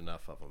can't get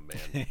enough of them,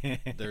 man.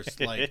 There's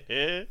like,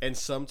 and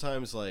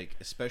sometimes like,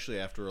 especially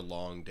after a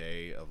long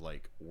day of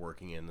like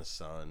working in the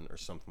sun or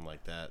something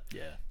like that.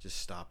 Yeah. Just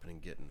stopping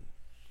and getting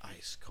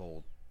ice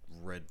cold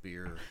red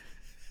beer.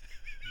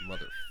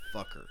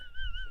 Motherfucker.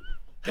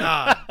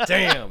 God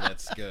damn,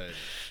 that's good.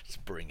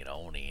 Just bring it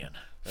on in.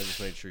 I just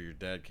made sure your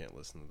dad can't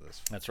listen to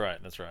this. That's right.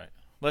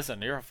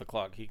 Listen, you're off the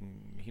clock. He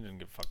doesn't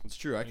give a fuck. It's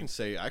true. I can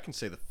say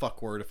the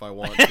fuck word if I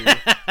want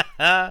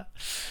to.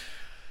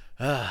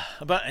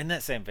 But in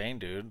that same vein,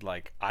 dude,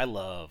 like I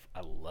love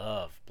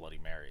Bloody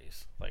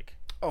Marys. Like,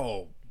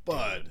 oh,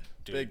 bud,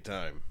 dude. Big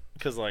time.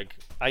 Because like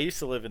I used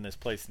to live in this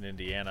place in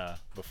Indiana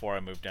before I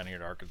moved down here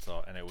to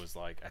Arkansas, and it was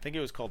like, I think it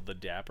was called the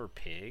Dapper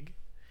Pig,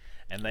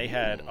 and they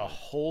had a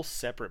whole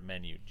separate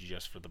menu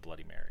just for the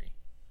Bloody Mary.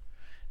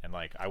 And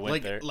like I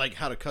went there, like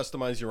how to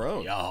customize your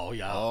own.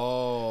 Yeah.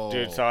 Oh,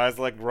 dude. So I was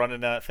like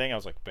running that thing. I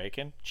was like,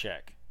 bacon,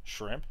 check.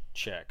 Shrimp,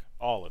 check.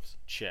 Olives,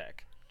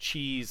 check.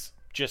 Cheese,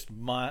 just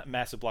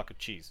massive block of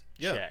cheese,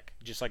 check.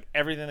 Just like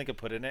everything they could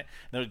put in it.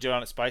 And they were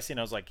doing it spicy, and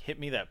I was like, hit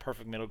me that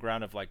perfect middle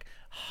ground of like,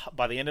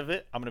 by the end of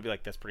it, I'm gonna be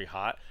like, that's pretty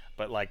hot.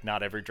 But like,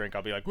 not every drink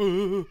I'll be like,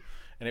 woo.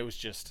 And it was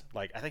just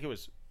like, I think it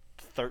was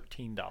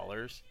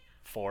 $13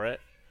 for it,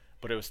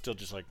 but it was still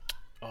just like,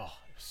 oh,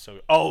 it was so.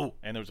 Oh,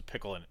 and there was a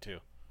pickle in it too.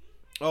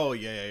 Oh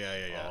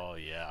yeah. Oh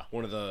yeah.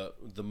 One of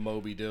the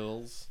Moby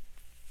Dills.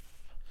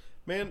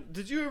 Man,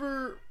 did you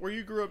ever, where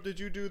you grew up, did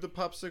you do the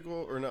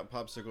popsicle, or not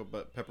popsicle,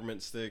 but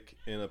peppermint stick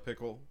in a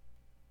pickle?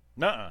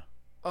 Nuh-uh.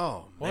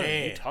 Oh man, what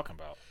are you talking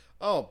about?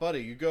 Oh,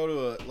 buddy, you go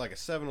to a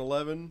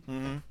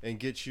 7-Eleven and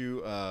get you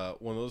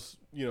one of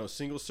those,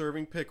 single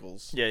serving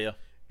pickles. Yeah.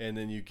 And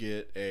then you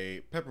get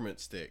a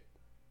peppermint stick.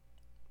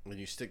 And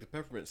you stick the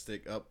peppermint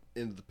stick up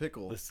into the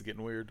pickle. This is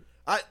getting weird.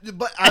 This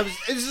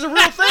is a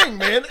real thing,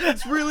 man.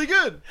 It's really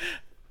good.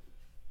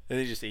 And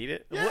they just eat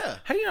it? Yeah.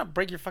 How do you not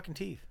break your fucking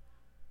teeth?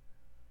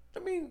 I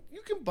mean,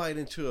 you can bite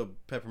into a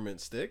peppermint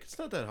stick. It's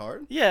not that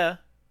hard. Yeah.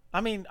 I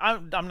mean,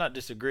 I'm not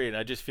disagreeing.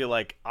 I just feel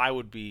like I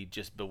would be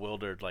just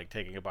bewildered, like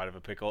taking a bite of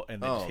a pickle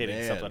and then just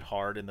hitting something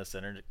hard in the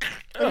center.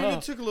 I mean,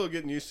 it took a little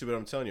getting used to, but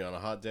I'm telling you, on a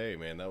hot day,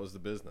 man, that was the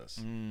business.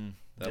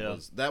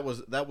 That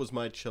was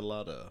my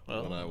chilada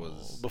when I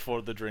was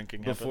before the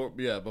drinking. Before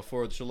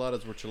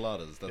chiladas were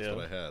chiladas. That's what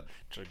I had.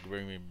 It's like,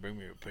 bring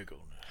me a pickle.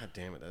 God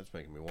damn it, that's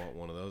making me want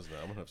one of those now.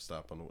 I'm gonna have to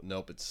stop on.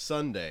 Nope, it's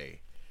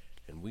Sunday,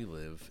 and we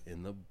live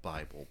in the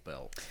Bible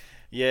Belt.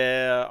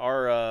 Yeah,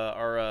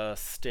 our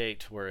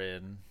state we're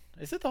in.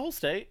 Is it the whole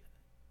state?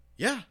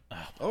 Yeah.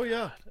 Oh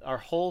yeah. Our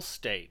whole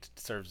state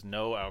serves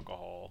no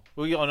alcohol.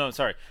 Oh no,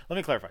 sorry. Let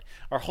me clarify.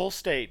 Our whole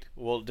state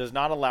does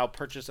not allow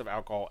purchase of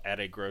alcohol at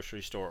a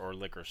grocery store or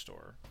liquor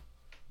store.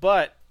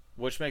 But,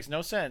 which makes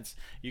no sense,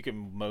 you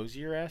can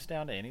mosey your ass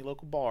down to any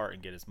local bar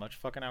and get as much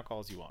fucking alcohol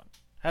as you want.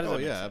 How does that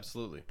make sense?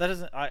 Absolutely. That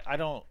doesn't.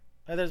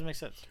 That doesn't make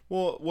sense.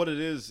 Well, what it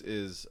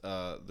is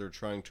they're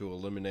trying to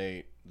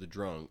eliminate the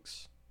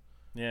drunks.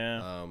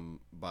 Yeah.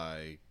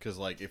 Because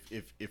like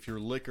if your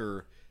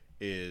liquor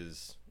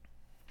is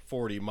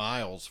 40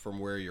 miles from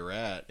where you're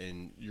at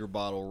and your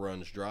bottle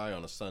runs dry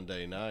on a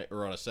Sunday night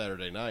or on a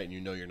Saturday night and you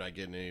know you're not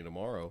getting any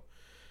tomorrow,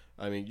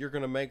 I mean, you're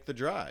going to make the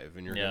drive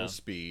and you're going to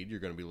speed.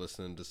 You're going to be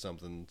listening to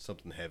something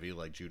heavy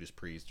like Judas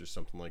Priest or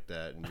something like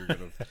that, and you're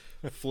going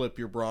to flip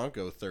your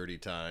Bronco 30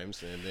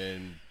 times and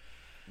then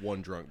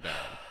one drunk down.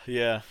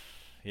 Yeah.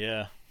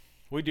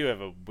 We have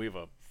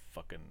a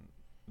fucking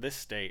this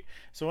state.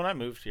 So when I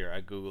moved here, I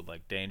googled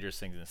like dangerous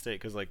things in the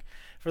state because, like,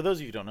 for those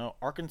of you who don't know,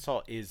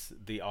 Arkansas is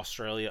the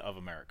Australia of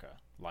America.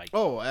 Like,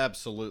 oh,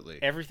 absolutely,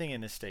 everything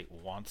in this state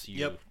wants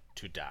you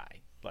to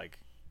die. Like,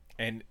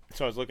 and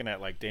so I was looking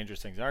at like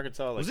dangerous things in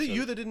Arkansas. Like, was it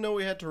you that didn't know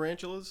we had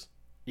tarantulas?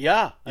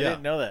 Yeah, I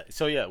didn't know that.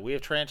 So yeah, we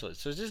have tarantulas.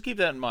 So just keep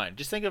that in mind.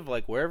 Just think of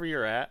like wherever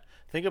you're at.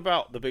 Think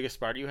about the biggest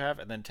spider you have,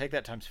 and then take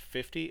that times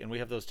 50, and we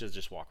have those to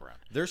just walk around.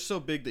 They're so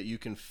big that you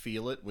can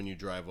feel it when you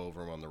drive over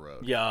them on the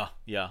road. Yeah,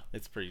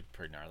 it's pretty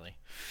gnarly.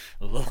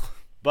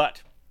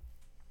 But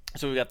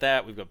so we got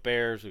that. We've got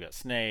bears. We got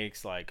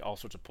snakes. Like all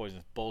sorts of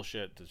poisonous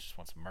bullshit that just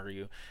wants to murder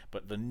you.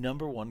 But the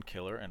number one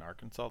killer in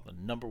Arkansas, the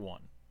number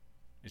one,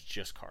 is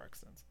just car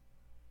accidents.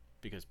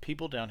 Because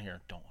people down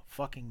here don't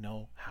fucking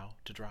know how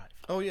to drive.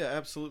 Oh yeah,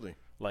 absolutely.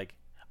 Like,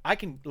 I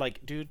can,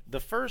 like, dude,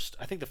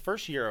 I think the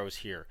first year I was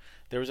here,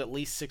 there was at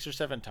least 6 or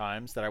 7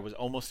 times that I was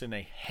almost in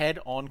a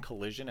head-on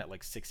collision at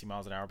like 60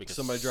 miles an hour because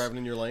somebody driving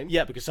in your lane.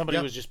 Yeah, because somebody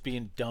was just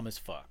being dumb as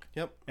fuck.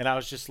 Yep. And I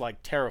was just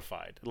like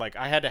terrified. Like,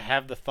 I had to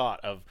have the thought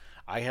of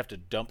I have to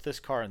dump this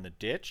car in the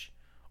ditch,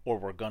 or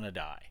we're gonna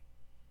die.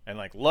 And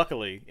like,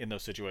 luckily in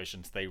those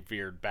situations they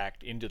veered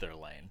back into their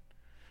lane.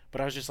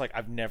 But I was just like,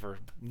 I've never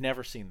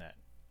seen that.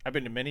 I've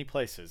been to many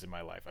places in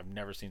my life. I've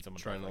never seen someone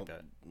drive like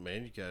that.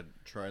 Man, you gotta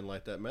try and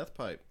light that meth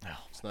pipe.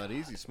 Oh, it's not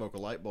easy. Smoke a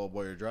light bulb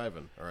while you're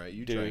driving. All right,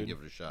 you try and give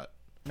it a shot.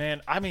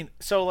 Man, I mean,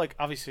 so like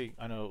obviously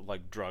I know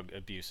like drug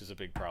abuse is a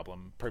big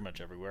problem pretty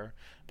much everywhere.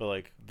 But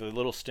like the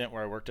little stint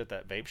where I worked at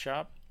that vape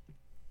shop,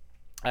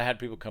 I had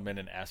people come in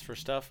and ask for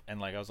stuff, and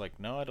like I was like,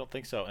 no, I don't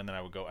think so. And then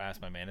I would go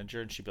ask my manager,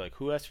 and she'd be like,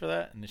 who asked for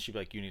that? And then she'd be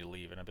like, you need to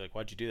leave. And I'd be like,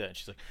 why'd you do that? And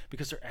she's like,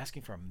 because they're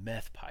asking for a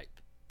meth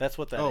pipe. That's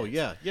what that is. Oh,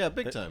 yeah,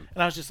 big time.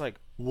 And I was just like,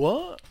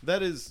 what?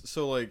 That is,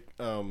 so like,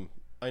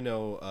 I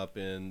know up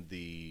in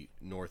the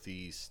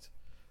Northeast,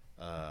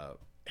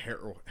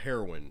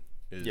 heroin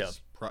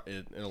is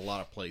in a lot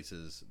of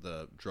places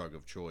the drug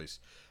of choice.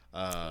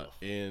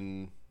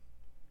 In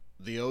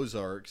the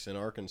Ozarks in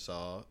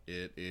Arkansas,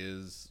 it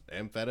is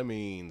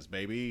amphetamines,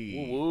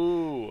 baby.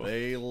 Woo.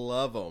 They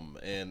love them,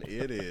 and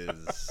it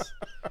is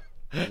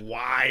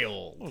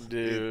wild.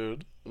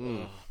 Dude.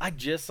 I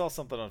just saw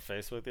something on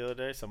Facebook the other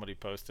day. Somebody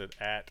posted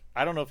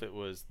I don't know if it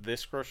was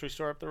this grocery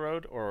store up the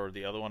road or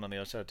the other one on the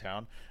other side of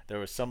town. There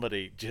was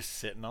somebody just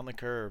sitting on the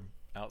curb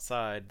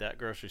outside that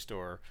grocery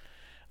store,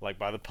 like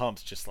by the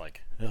pumps, just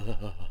like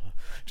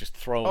just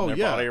throwing their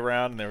body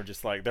around. And they were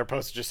just like, their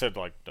post just said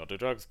like, don't do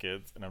drugs,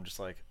 kids. And I'm just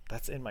like,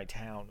 that's in my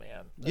town,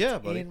 man.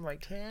 That's buddy. In my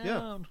town.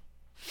 Yeah.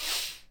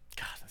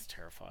 God, that's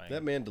terrifying.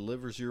 That man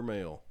delivers your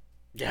mail.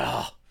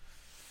 Yeah.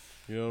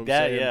 You know what I'm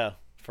saying? Yeah.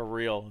 For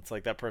real. It's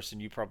like that person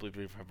you probably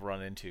have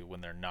run into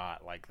when they're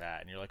not like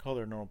that. And you're like, oh,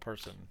 they're a normal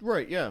person.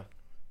 Right, yeah.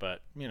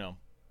 But, you know,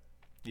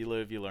 you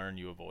live, you learn,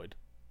 you avoid.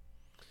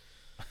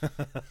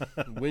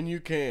 When you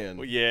can.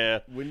 Well, yeah.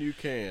 When you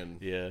can.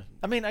 Yeah.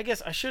 I mean, I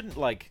guess I shouldn't,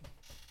 like...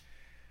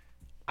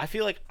 I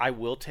feel like I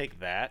will take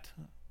that,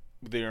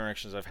 the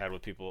interactions I've had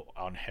with people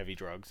on heavy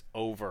drugs,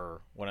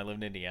 over when I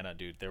lived in Indiana,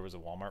 dude. There was a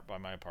Walmart by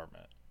my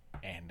apartment.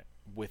 And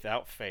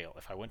without fail,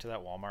 if I went to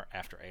that Walmart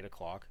after 8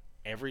 o'clock...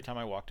 Every time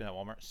I walked in that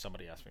Walmart,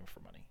 somebody asked me for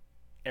money.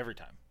 Every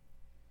time.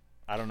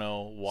 I don't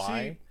know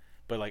why,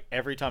 but like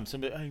every time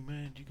somebody, hey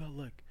man, do you got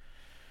like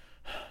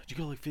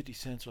 50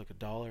 cents or like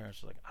 $1? I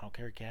was like, I don't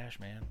carry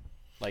cash, man.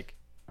 Like,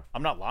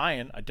 I'm not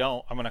lying. I'm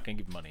not gonna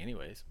give you money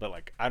anyways. But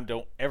like, I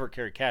don't ever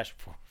carry cash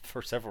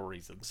for several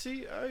reasons.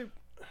 See, I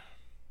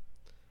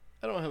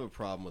don't have a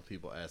problem with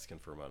people asking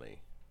for money.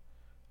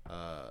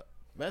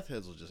 Meth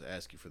heads will just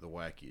ask you for the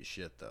wackiest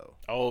shit, though.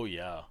 Oh,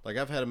 yeah. Like,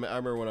 I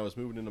remember when I was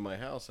moving into my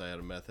house, I had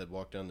a meth head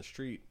walk down the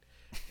street,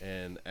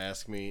 and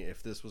ask me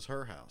if this was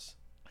her house.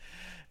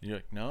 You're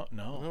like, no.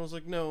 And I was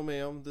like, no,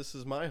 ma'am, this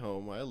is my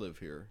home. I live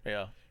here.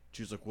 Yeah.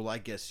 She was like, well, I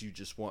guess you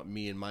just want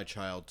me and my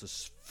child to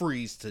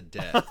freeze to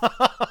death.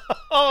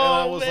 Oh,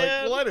 and I was man.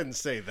 like, well, I didn't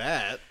say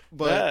that.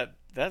 But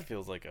that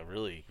feels like a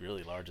really,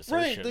 really large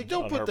assertion. right, they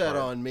don't put that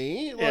on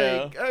me.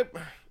 Yeah.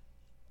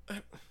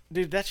 Like,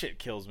 Dude, that shit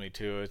kills me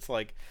too. It's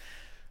like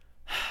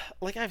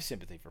I have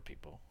sympathy for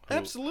people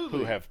absolutely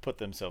who have put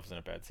themselves in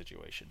a bad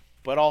situation.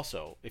 But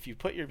also, if you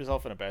put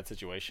yourself in a bad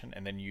situation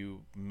and then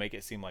you make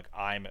it seem like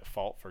I'm at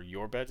fault for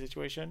your bad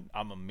situation,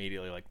 I'm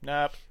immediately like,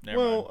 nope, never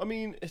mind. I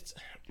mean, it's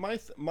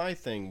my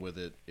thing with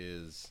it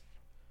is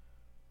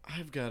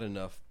I've got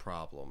enough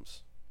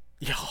problems.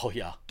 Oh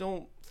yeah.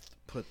 Don't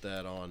put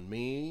that on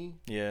me.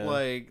 Yeah.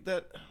 Like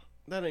that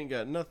ain't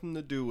got nothing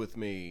to do with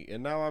me.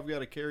 And now I've got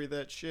to carry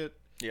that shit.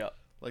 Yeah.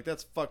 Like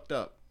that's fucked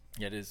up.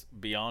 Yeah, it is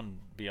beyond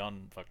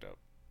fucked up.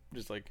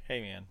 Just like,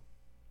 hey man,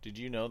 did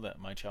you know that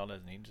my child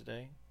hasn't eaten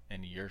today,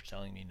 and you're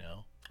telling me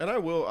no? And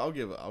I'll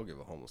give a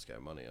homeless guy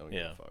money. I don't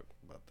give a fuck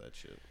about that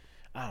shit.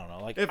 I don't know,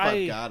 like if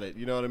I've got it,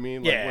 you know what I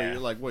mean? Like, yeah.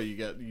 What you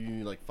got? You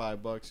need like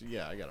 $5?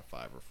 Yeah, I got a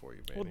 $5 for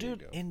you, baby. Well,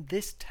 dude, in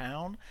this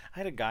town, I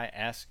had a guy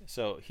ask.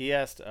 So he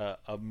asked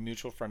a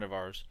mutual friend of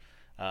ours,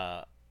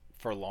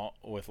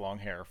 with long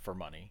hair for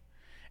money,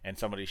 and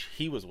somebody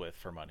he was with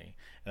for money.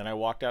 And then I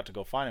walked out to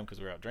go find him because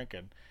we were out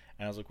drinking.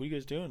 And I was like, "What are you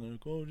guys doing?" They're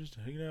like, "Oh, just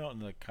hanging out."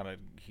 And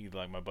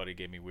my buddy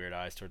gave me weird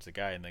eyes towards the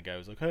guy, and the guy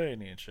was like, "Hey,"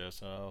 and he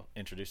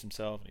introduced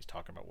himself, and he's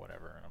talking about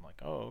whatever, and I'm like,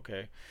 "Oh,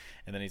 okay."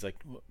 And then he's like,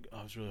 well,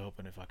 "I was really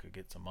hoping if I could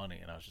get some money,"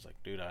 and I was just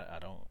like, "Dude, I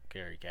don't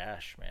carry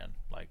cash, man.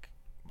 Like,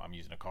 I'm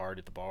using a card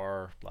at the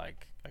bar.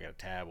 Like, I got a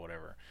tab,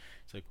 whatever."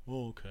 He's like,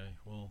 "Well, okay,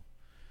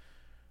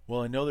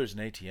 well, I know there's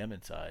an ATM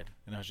inside,"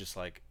 and I was just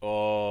like,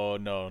 "Oh,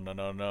 no."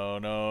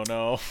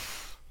 I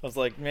was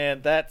like,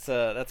 "Man, that's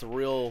a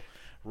real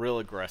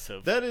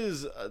aggressive."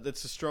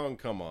 That's a strong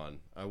come on.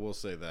 I will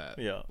say that.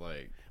 Yeah.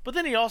 Like, but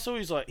then he asked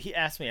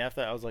me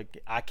after that. I was like,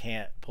 I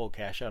can't pull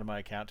cash out of my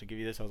account to give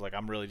you this. I was like,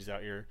 I'm really just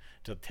out here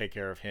to take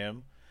care of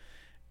him,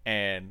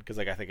 and because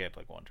like I think I had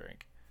like one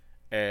drink,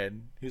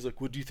 and he's like,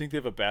 well, do you think they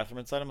have a bathroom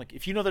inside? I'm like,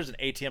 if you know there's an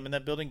ATM in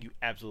that building, you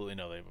absolutely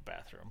know they have a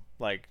bathroom.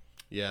 Like,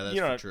 yeah,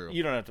 that's true.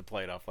 You don't have to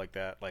play it off like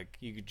that. Like,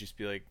 you could just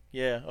be like,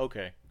 yeah,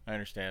 okay, I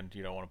understand.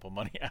 You don't want to pull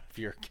money out of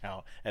your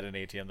account at an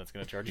ATM that's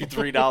going to charge you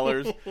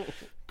 $3.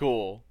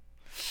 Cool.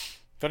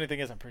 Funny thing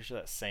is, I'm pretty sure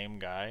that same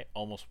guy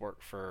almost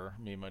worked for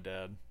me and my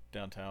dad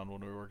downtown when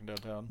we were working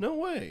downtown. No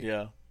way.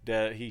 Yeah.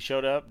 Dad, he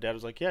showed up. Dad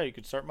was like, yeah, you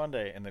could start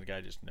Monday. And the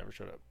guy just never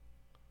showed up.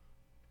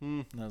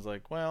 And I was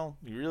like, well,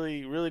 you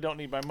really, really don't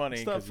need my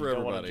money because you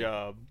don't want a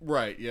job.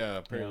 Right, yeah.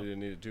 Apparently didn't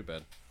need it too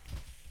bad.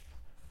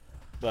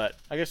 But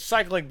I guess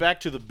cycling back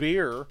to the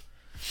beer,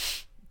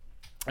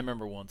 I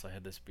remember once I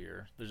had this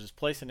beer. There's this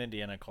place in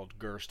Indiana called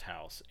Gerst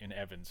House in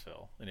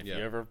Evansville. And if you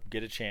ever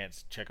get a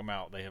chance, check them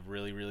out. They have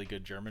really, really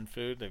good German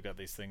food. They've got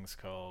these things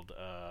called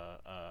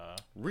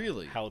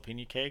really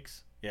jalapeno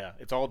cakes. Yeah,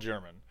 it's all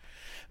German.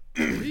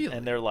 Really?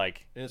 And they're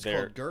like... And it's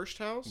called Gerst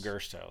House?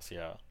 Gerst House,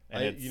 yeah.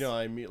 And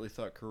I immediately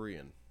thought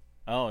Korean.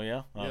 Oh,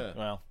 yeah? Oh, yeah.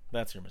 Well,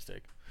 that's your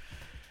mistake.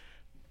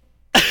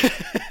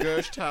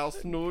 Gerst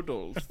House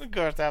noodles.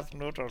 Gerst House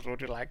noodles.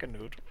 Would you like a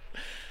noodle?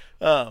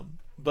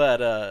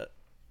 But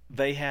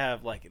they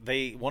have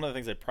one of the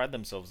things they pride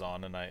themselves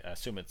on, and I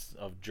assume it's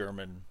of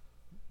German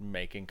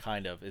making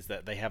kind of, is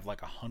that they have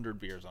like 100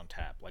 beers on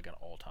tap, like at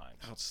all times.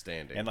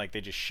 Outstanding. And like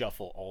they just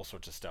shuffle all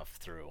sorts of stuff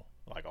through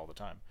like all the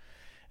time.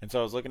 And so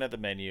I was looking at the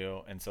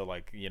menu, and so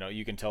like, you know,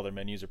 you can tell their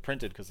menus are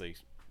printed because they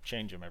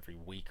change them every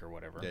week or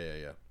whatever.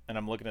 Yeah. And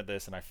I'm looking at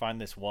this, and I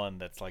find this one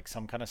that's like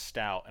some kind of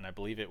stout, and I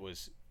believe it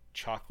was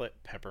chocolate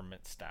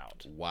peppermint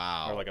stout.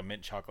 Wow. Or like a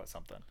mint chocolate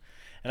something.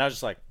 And I was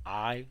just like,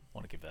 I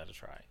want to give that a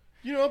try.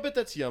 You know, I bet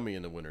that's yummy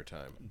in the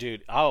wintertime.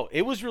 Dude,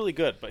 it was really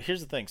good. But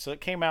here's the thing. So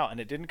it came out, and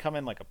it didn't come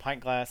in like a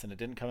pint glass, and it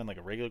didn't come in like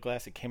a regular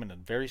glass. It came in a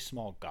very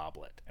small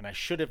goblet. And I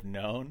should have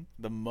known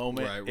the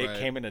moment it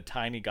came in a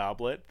tiny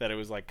goblet that it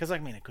was like, because I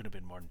mean, it could have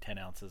been more than 10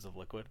 ounces of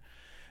liquid.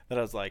 That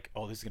I was like,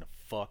 oh, this is going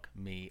to fuck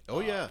me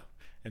up. Yeah.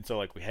 And so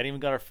like we hadn't even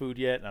got our food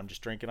yet, and I'm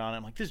just drinking on it.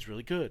 I'm like, this is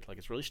really good. Like,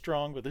 it's really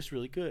strong, but this is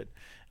really good.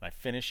 And I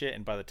finish it,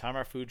 and by the time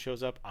our food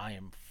shows up, I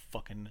am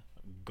fucking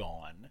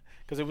gone.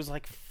 Because it was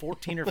like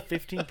 14 or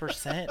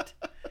 15%.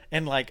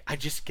 And like, I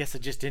guess I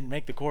just didn't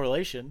make the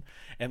correlation.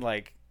 And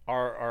like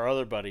our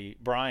other buddy,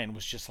 Brian,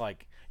 was just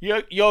like,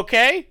 you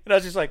okay? And I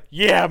was just like,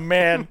 yeah,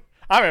 man,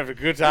 I'm having a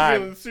good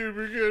time. Feeling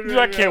super good. Dude,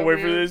 I can't wait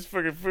for this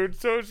fucking food.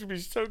 So it's going to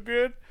be so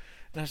good.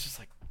 And I was just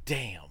like,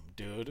 damn,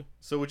 dude.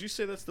 So would you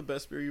say that's the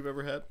best beer you've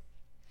ever had?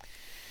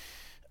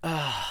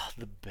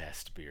 The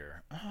best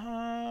beer.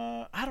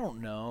 I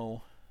don't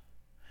know.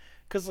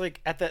 Because,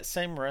 like, at that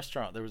same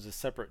restaurant, there was a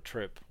separate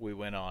trip we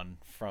went on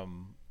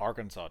from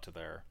Arkansas to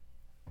there.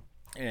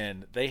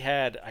 And they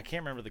had, I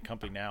can't remember the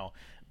company now,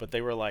 but they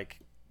were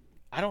like,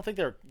 I don't think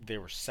they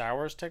were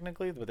sours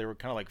technically, but they were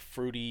kind of like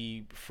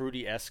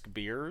fruity-esque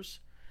beers.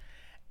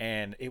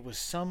 And it was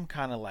some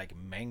kind of like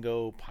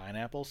mango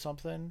pineapple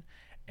something.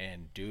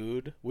 And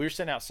dude, we were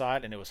sitting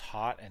outside and it was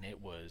hot and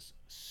it was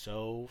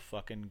so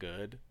fucking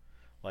good.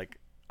 Like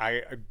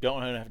I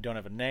don't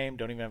have a name,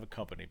 don't even have a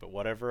company, but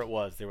whatever it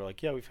was, they were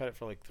like, yeah, we've had it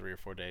for like 3 or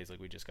 4 days.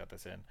 Like we just got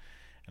this in,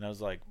 and I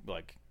was like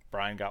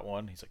Brian got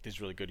one. He's like, this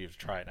is really good. You have to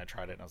try it. And I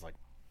tried it, and I was like,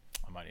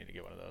 I might need to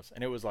get one of those.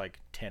 And it was like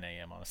 10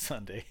 a.m. on a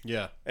Sunday.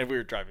 Yeah. And we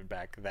were driving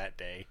back that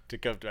day to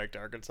come back to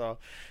Arkansas. And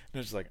it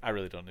was just like, I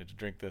really don't need to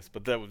drink this,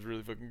 but that was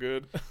really fucking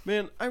good.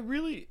 Man, I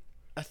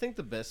think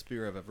the best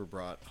beer I've ever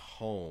brought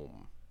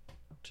home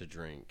to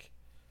drink,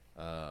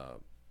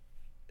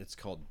 it's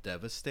called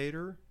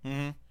Devastator.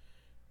 Mm-hmm.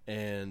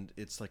 And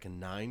it's like a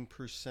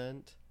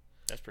 9%.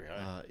 That's pretty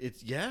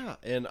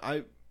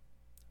high.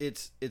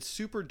 It's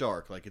super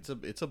dark. Like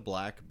it's a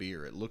black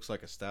beer. It looks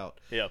like a stout.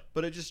 Yeah.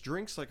 But it just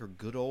drinks like a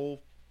good old,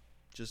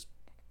 just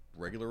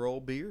regular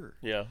old beer.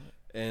 Yeah.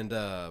 And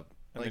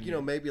like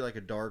maybe like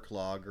a dark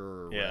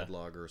lager or red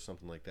lager or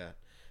something like that.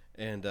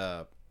 And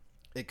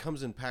it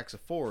comes in packs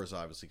of 4s,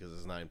 obviously, because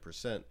it's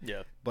 9%.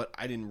 Yeah. But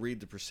I didn't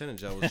read the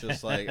percentage. I was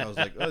just like, oh,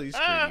 these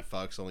greedy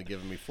fucks only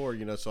giving me 4,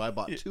 So I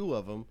bought 2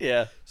 of them.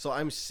 Yeah. So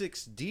I'm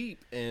 6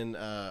 deep, and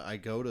I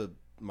go to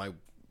I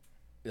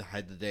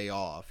had the day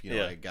off. I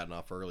had gotten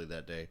off early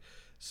that day.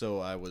 So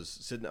I was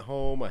sitting at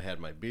home. I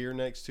had my beer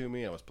next to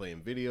me. I was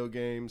playing video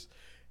games.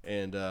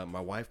 And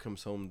my wife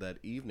comes home that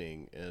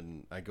evening,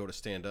 and I go to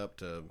stand up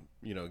to,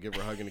 give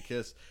her a hug and a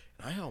kiss,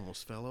 and I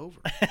almost fell over.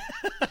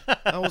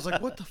 I was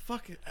like, what the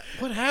fuck?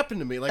 What happened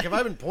to me? Like, have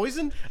I been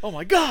poisoned? Oh,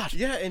 my God.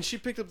 Yeah, and she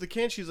picked up the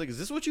can. She's like, is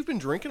this what you've been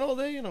drinking all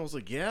day? And I was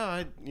like, yeah,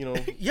 I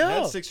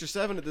Yeah. had 6 or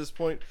 7 at this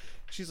point.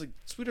 She's like,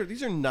 sweetheart,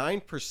 these are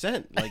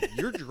 9%. Like,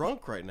 you're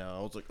drunk right now.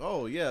 I was like,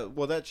 oh, yeah,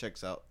 well, that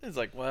checks out. It's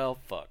like, well,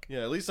 fuck.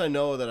 Yeah, at least I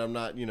know that I'm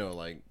not,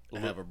 like,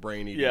 have a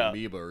brain-eating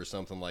amoeba or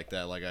something like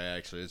that. Like,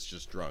 it's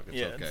just drunk.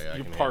 It's okay. I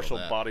Your can partial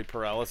handle that. body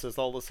paralysis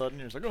all of a sudden.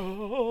 You're just like,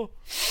 oh.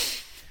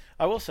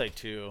 I will say,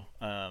 too,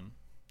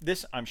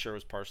 this I'm sure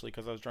was partially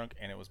because I was drunk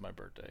and it was my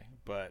birthday.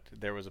 But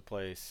there was a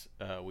place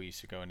we used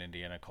to go in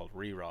Indiana called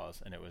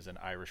Re-Raws, and it was an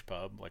Irish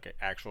pub, like an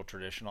actual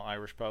traditional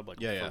Irish pub, like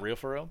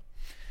for real.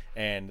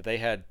 And they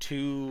had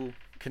 2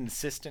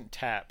 consistent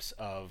taps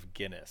of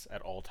Guinness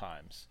at all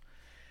times.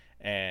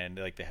 And,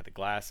 like, they had the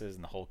glasses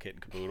and the whole kit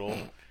and caboodle.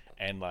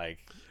 And, like,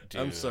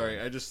 dude. I'm sorry.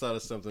 I just thought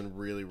of something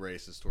really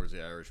racist towards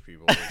the Irish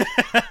people.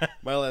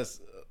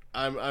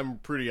 I'm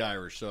pretty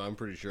Irish, so I'm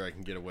pretty sure I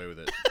can get away with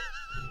it.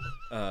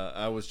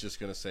 I was just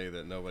going to say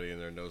that nobody in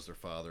there knows their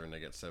father, and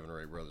they got 7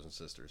 or 8 brothers and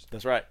sisters.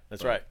 That's right.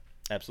 Right.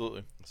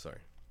 Absolutely. Sorry.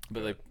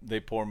 But they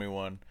pour me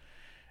one.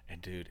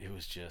 And, dude, it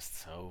was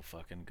just so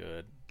fucking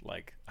good.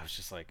 Like, I was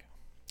just like,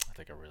 I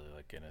think I really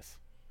like Guinness.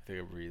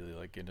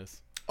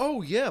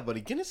 Oh, yeah,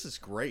 buddy. Guinness is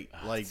great.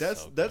 Oh, like,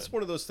 that's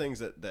one of those things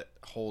that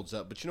holds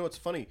up. But you know what's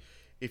funny?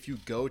 If you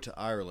go to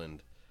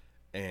Ireland,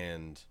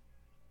 and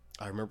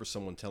I remember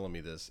someone telling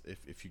me this,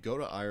 if you go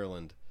to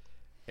Ireland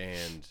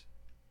and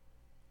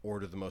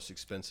order the most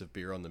expensive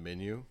beer on the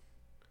menu,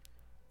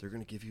 they're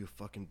going to give you a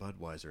fucking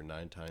Budweiser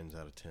 9 times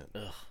out of 10.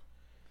 Ugh.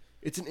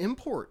 It's an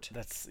import.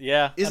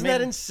 Isn't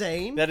that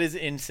insane? That is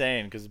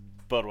insane because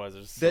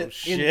Budweiser's so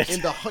shit.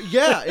 In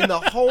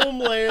the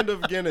homeland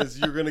of Guinness,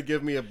 you're gonna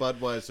give me a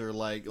Budweiser.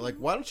 Like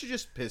why don't you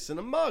just piss in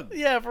a mug?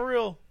 Yeah, for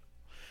real.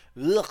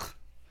 Ugh.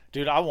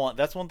 Dude,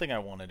 that's one thing I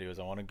want to do is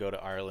I want to go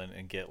to Ireland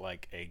and get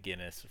like a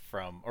Guinness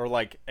or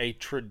like a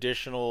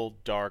traditional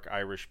dark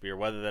Irish beer,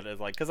 whether that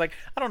is like, because like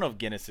I don't know if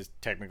Guinness is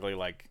technically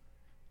like.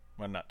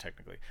 Well, not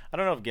technically. I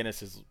don't know if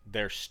Guinness is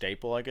their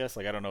staple, I guess.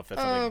 Like, I don't know if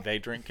that's something they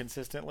drink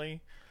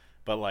consistently.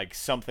 But, like,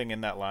 something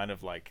in that line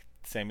of, like,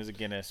 same as a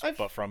Guinness,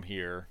 but from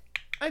here.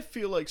 I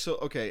feel like, so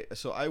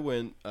I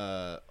went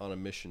on a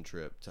mission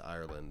trip to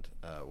Ireland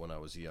when I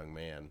was a young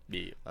man.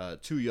 Yeah.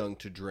 Too young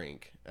to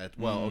drink.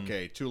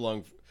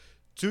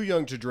 Too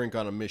young to drink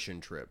on a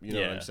mission trip. You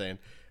know what I'm saying?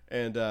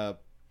 And,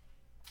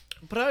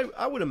 but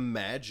I would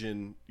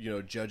imagine,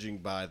 judging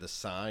by the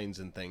signs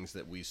and things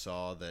that we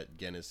saw, that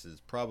Guinness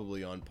is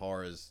probably on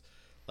par as,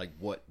 like,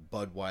 what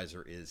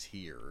Budweiser is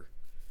here,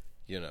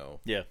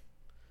 Yeah.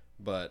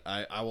 But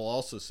I will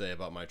also say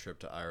about my trip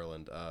to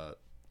Ireland,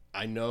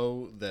 I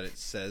know that it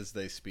says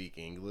they speak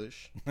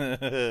English,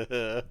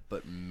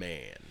 but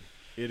man,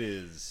 it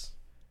is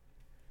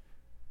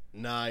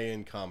nigh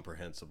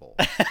incomprehensible.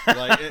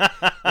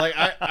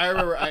 I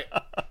remember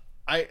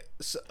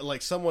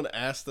like someone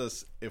asked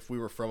us if we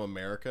were from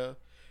America,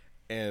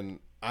 and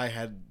I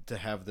had to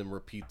have them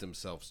repeat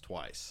themselves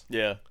twice.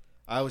 Yeah.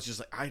 I was just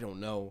like, I don't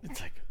know. It's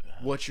like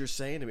what you're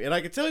saying to me. And I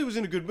could tell he was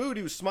in a good mood.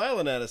 He was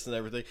smiling at us and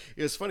everything.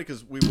 It was funny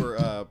because we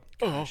were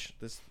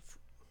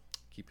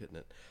keep hitting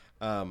it.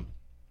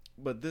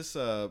 But this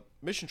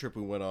mission trip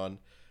we went on,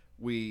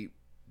 we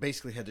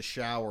basically had to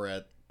shower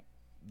at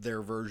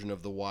their version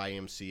of the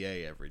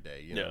YMCA every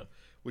day,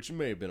 which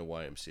may have been a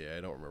YMCA.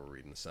 I don't remember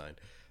reading the sign.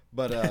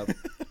 But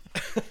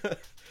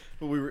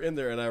but we were in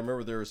there, and I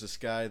remember there was this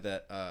guy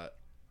that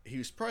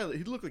he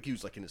looked like he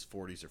was like in his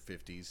 40s or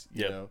 50s,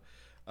 you know.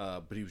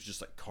 But he was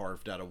just like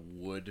carved out of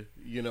wood,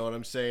 you know what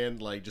I'm saying?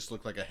 Like, just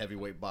looked like a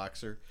heavyweight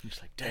boxer.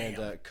 Just like, damn.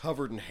 And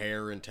covered in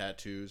hair and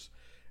tattoos.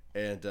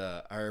 And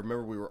I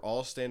remember we were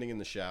all standing in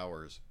the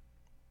showers,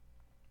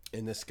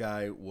 and this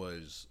guy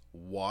was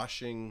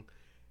washing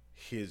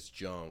his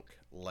junk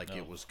like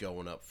it was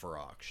going up for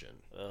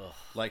auction. Ugh.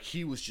 Like,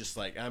 he was just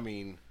like, I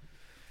mean,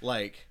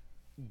 like,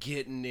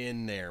 getting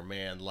in there,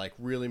 man. Like,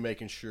 really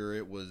making sure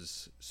it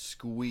was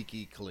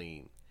squeaky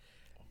clean.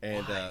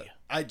 And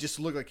I just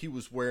looked like he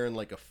was wearing,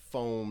 like, a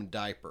foam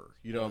diaper.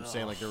 You know what I'm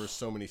saying? Like, there were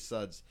so many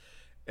suds.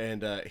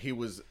 And he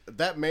was...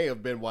 That may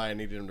have been why I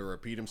needed him to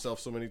repeat himself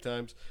so many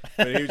times.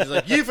 But he was just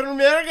like, "You from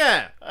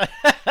America?"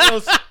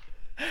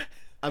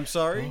 I'm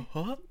sorry?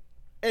 Huh?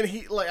 And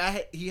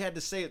he had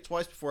to say it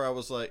twice before I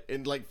was like...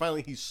 And, like,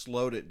 finally he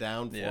slowed it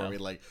down for me.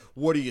 Like,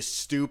 "What are you,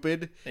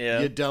 stupid?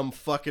 Yeah. You dumb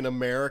fucking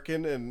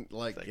American?" And,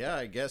 like, yeah,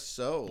 I guess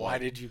so. Why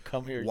like, did you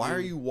come here? Why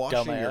are you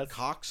washing your dumbass?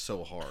 cock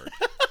so hard?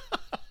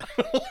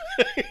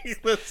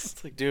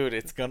 It's like, dude,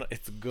 it's gonna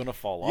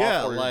fall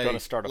off, or like, you're gonna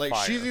start a like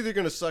fire. she's either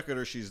gonna suck it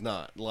or she's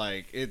not.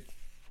 Like it.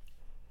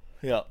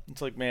 Yeah,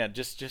 it's like, man,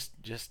 just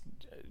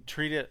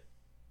treat it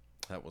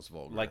That was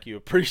vulgar. like you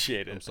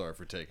appreciate it. I'm sorry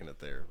for taking it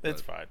there.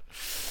 It's fine.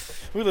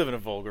 We live in a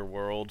vulgar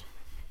world.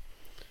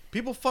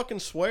 People fucking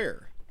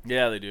swear.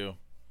 Yeah, they do.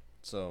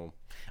 So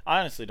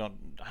I honestly don't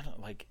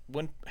like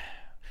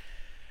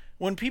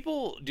when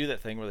people do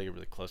that thing where they get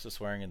really close to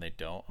swearing and they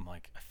don't. I'm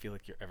like, I feel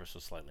like you're ever so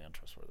slightly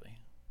untrustworthy.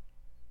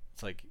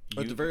 It's like,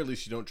 at the very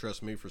least, you don't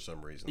trust me for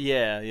some reason.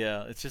 Yeah.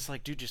 It's just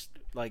like, dude, just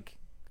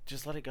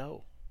let it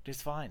go.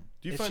 It's fine.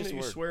 Do you find that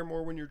you swear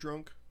more when you're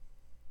drunk?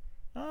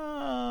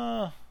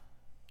 I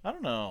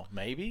don't know.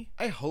 Maybe.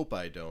 I hope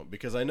I don't,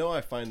 because I know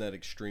I find that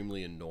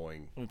extremely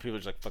annoying. When people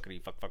are just like,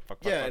 fuckity, fuck. Yeah,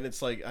 fuck. and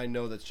it's like, I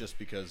know that's just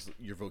because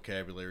your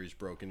vocabulary is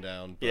broken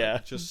down. But Yeah.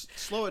 just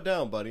slow it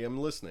down, buddy. I'm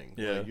listening.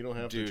 Yeah. Like, you don't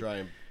have to try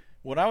and...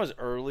 When I was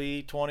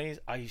early 20s,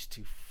 I used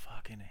to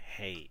fucking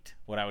hate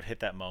when I would hit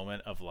that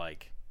moment of,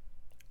 like,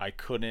 I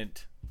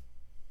couldn't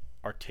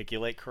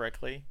articulate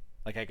correctly.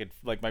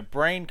 Like, my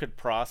brain could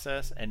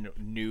process and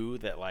knew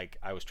that, like,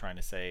 I was trying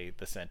to say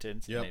the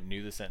sentence, and it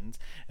knew the sentence,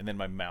 and then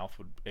my mouth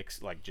would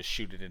just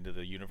shoot it into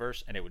the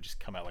universe, and it would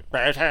just come out like...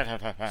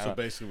 So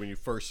basically, when you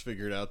first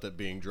figured out that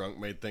being drunk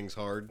made things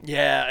hard?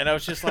 Yeah, and I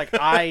was just like,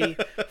 I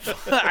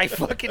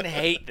fucking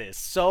hate this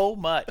so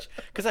much,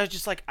 because I was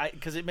just like,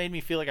 because it made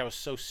me feel like I was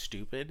so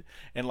stupid,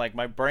 and, like,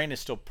 my brain is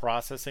still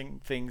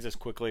processing things as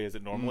quickly as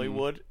it normally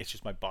would. It's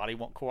just my body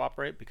won't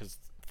cooperate because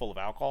full of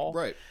alcohol,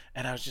 right?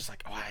 And I was just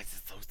like, I'm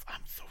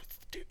so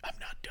stupid. I'm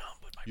not dumb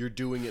with my... You're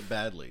doing it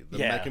badly. The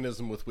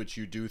mechanism with which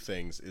you do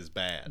things is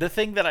bad. The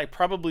thing that I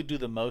probably do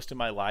the most in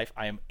my life,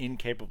 I am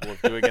incapable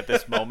of doing at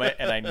this moment,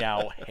 and I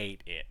now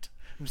hate it.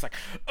 I'm just like,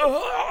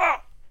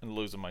 and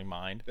losing my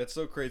mind. That's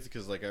so crazy,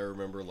 because, like, I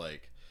remember,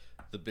 like,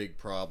 the big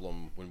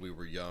problem when we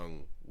were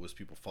young was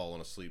people falling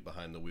asleep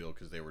behind the wheel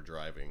because they were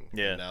driving.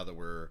 Yeah. And now that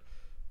we're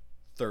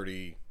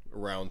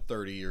around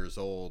 30 years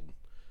old,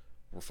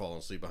 we're falling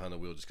asleep behind the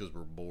wheel just because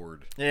we're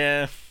bored.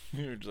 Yeah.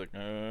 You're just like,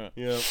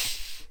 Yep.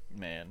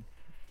 Man.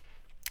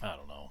 I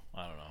don't know.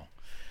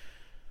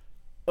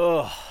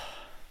 Ugh.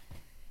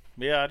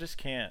 Yeah, I just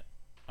can't.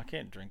 I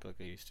can't drink like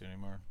I used to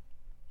anymore.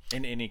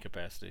 In any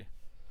capacity.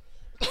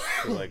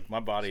 So, like, my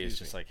body is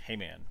just like, hey,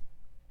 man,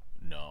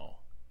 no.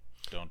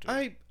 Don't do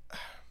it.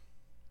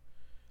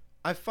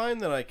 I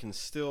find that I can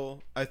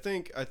still... I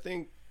think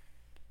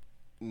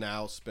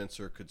now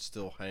Spencer could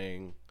still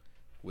hang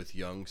with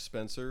young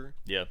Spencer.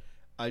 Yeah.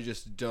 I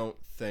just don't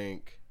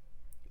think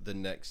the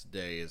next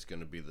day is going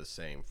to be the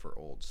same for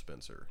old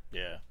Spencer.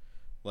 Yeah.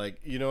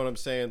 Like, you know what I'm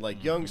saying?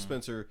 Like, young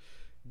Spencer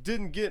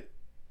didn't get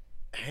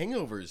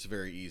hangovers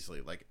very easily.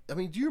 Like, I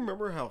mean, do you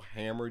remember how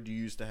hammered you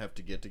used to have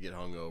to get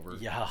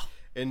hungover? Yeah.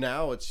 And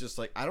now it's just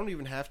like, I don't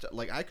even have to...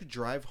 Like, I could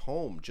drive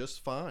home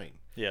just fine.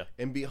 Yeah.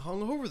 And be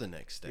hungover the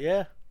next day.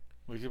 Yeah.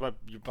 Well,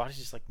 your body's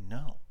just like,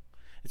 no.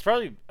 It's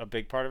probably a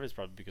big part of it is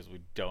probably because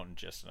we don't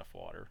ingest enough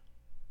water.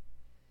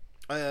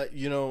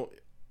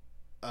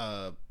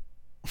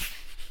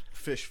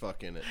 Fish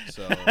fuck in it,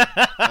 so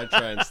I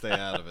try and stay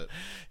out of it.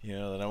 You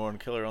know, the number one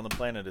killer on the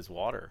planet is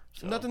water.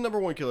 So. Not the number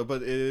one killer,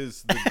 but it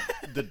is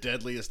the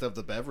deadliest of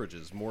the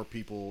beverages. More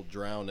people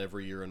drown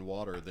every year in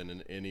water than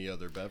in any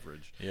other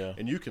beverage. Yeah.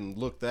 And you can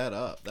look that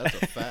up.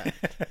 That's a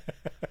fact.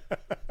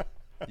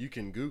 You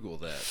can Google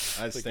that.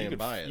 I stand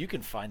by it. You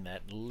can find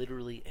that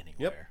literally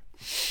anywhere.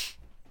 Yep.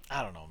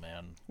 I don't know,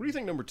 man. What do you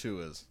think number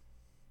 2 is?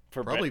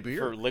 Probably beer.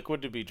 For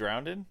liquid to be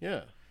drowned in?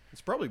 Yeah.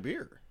 It's probably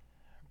beer.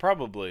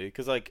 Probably,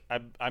 because, like,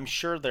 I'm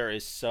sure there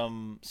is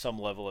some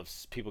level of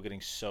people getting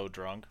so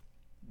drunk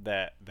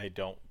that they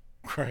don't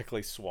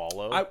correctly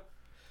swallow,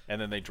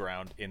 and then they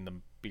drown in the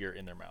beer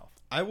in their mouth.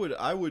 I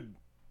would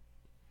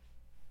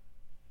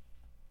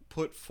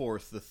put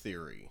forth the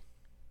theory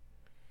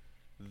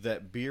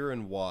that beer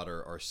and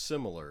water are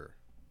similar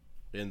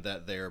in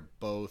that they are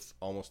both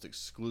almost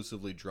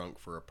exclusively drunk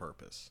for a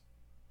purpose.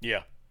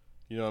 Yeah.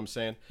 You know what I'm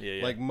saying?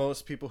 Yeah. Like,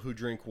 most people who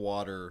drink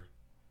water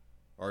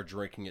are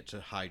drinking it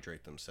to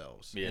hydrate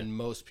themselves. Yeah. And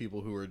most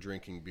people who are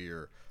drinking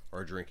beer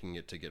are drinking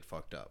it to get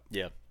fucked up.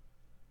 Yeah.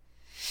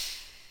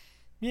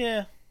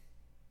 Yeah.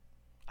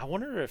 I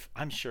wonder if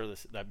I'm sure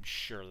this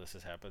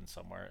has happened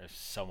somewhere. If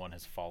someone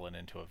has fallen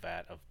into a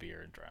vat of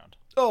beer and drowned.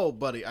 Oh,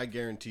 buddy, I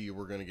guarantee you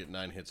we're going to get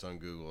 9 hits on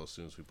Google as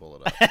soon as we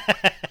pull it up.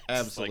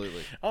 Absolutely.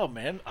 Like, oh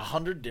man,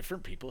 100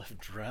 different people have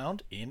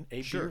drowned in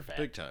a beer vat.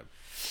 Big time.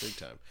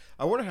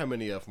 I wonder how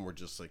many of them were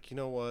just like, you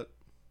know what?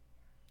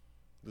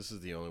 This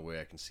is the only way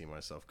I can see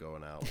myself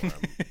going out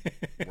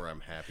where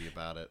I'm happy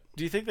about it.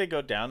 Do you think they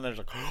go down and they're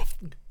like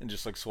and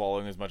just like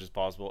swallowing as much as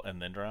possible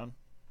and then drown?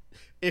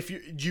 Do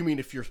you mean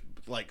if you're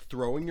like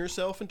throwing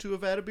yourself into a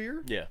vat of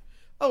beer? Yeah.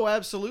 Oh,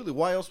 absolutely.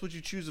 Why else would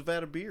you choose a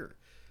vat of beer?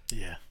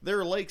 Yeah. There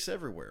are lakes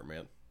everywhere,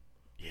 man.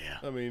 Yeah.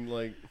 I mean,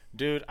 like,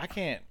 dude, I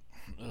can't.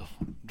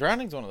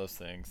 Drowning's one of those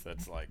things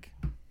that's like,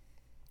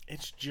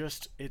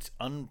 it's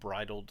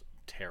unbridled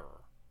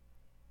terror.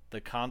 The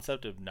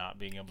concept of not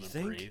being able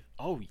to breathe.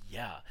 Oh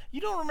yeah.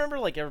 You don't remember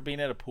like ever being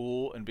at a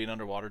pool and being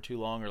underwater too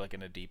long, or like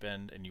in a deep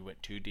end and you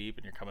went too deep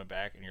and you're coming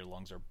back and your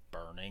lungs are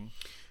burning?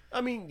 I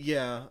mean,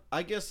 yeah.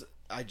 I guess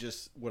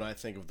when I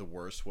think of the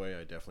worst way, I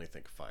definitely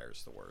think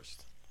fire's the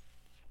worst.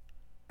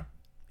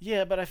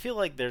 Yeah, but I feel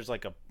like there's I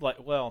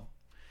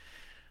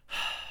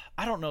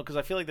don't know, because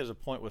I feel like there's a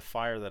point with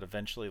fire that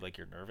eventually like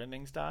your nerve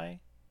endings die,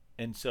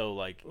 and so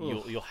like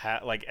you'll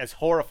have, like, as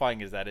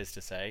horrifying as that is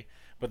to say,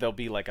 but there'll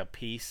be like a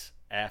peace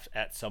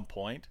at some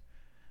point.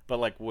 But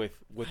like with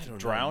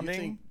drowning,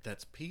 you think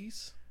that's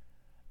peace?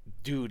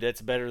 Dude,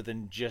 that's better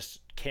than just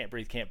can't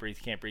breathe,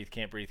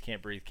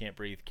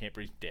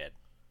 dead.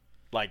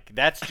 Like,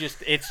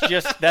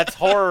 that's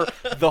horror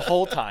the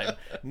whole time.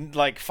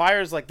 Like,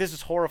 fire's like, this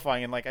is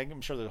horrifying, and like,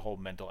 I'm sure there's a whole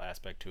mental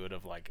aspect to it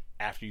of like,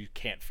 after you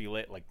can't feel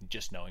it, like,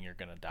 just knowing you're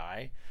gonna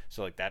die.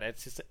 So like, that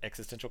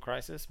existential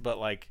crisis. But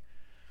like,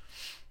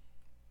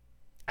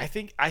 I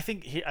think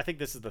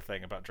this is the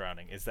thing about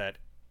drowning, is that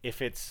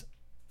if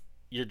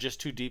you're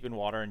just too deep in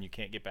water and you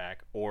can't get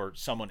back, or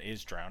someone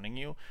is drowning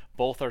you,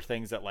 both are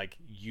things that like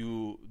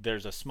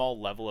there's a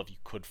small level of you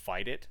could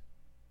fight it,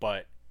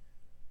 but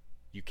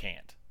you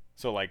can't.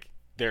 So like,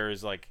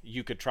 there's like,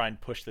 you could try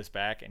and push this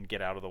back and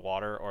get out of the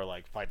water, or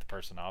like fight the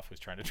person off who's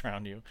trying to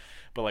drown you.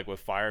 But like with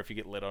fire, if you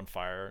get lit on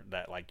fire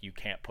that like you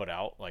can't put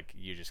out, like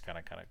you just kind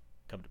of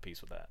come to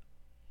peace with that.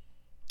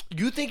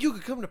 You think you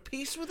could come to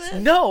peace with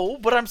that? No,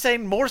 but I'm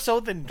saying more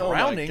so than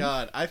drowning. Oh my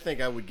god, I think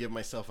I would give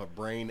myself a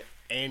brain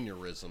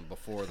aneurysm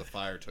before the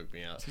fire took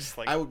me out.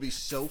 Like, I would be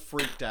so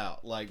freaked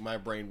out, like my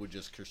brain would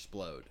just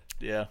explode.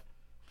 Yeah.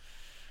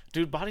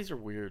 Dude, bodies are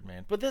weird,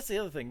 man. But that's the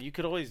other thing. You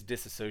could always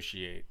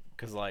disassociate,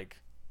 because like,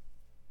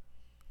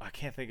 I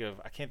can't think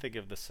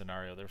of the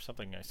scenario. There was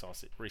something I saw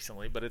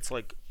recently, but it's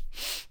like,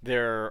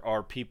 there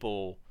are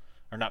people,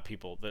 or not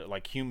people,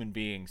 like human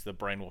beings, the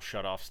brain will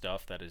shut off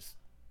stuff that is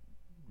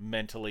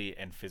mentally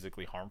and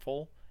physically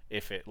harmful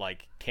if it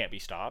like can't be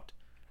stopped,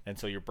 and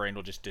so your brain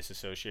will just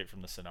disassociate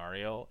from the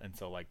scenario. And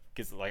so like,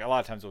 because like a lot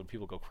of times when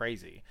people go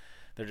crazy,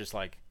 they're just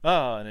like,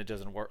 oh, and it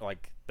doesn't work,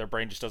 like their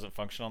brain just doesn't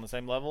function on the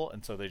same level,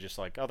 and so they just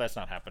like, oh, that's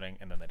not happening,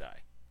 and then they die.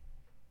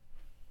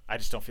 I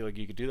just don't feel like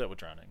you could do that with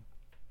drowning.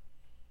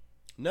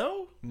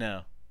 No.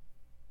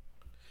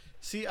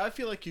 See, I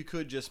feel like you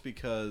could, just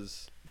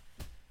because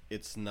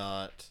it's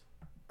not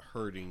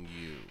hurting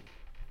you.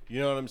 You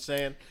know what I'm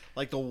saying?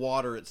 Like, the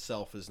water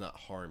itself is not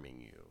harming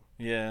you.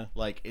 Yeah.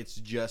 Like, it's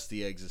just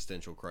the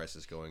existential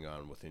crisis going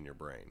on within your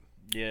brain.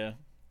 Yeah.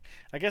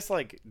 I guess,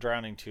 like,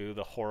 drowning, too,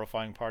 the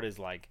horrifying part is,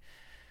 like,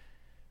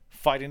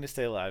 fighting to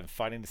stay alive,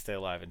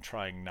 and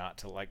trying not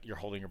to, like, you're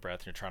holding your breath,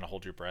 and you're trying to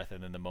hold your breath,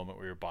 and then the moment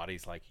where your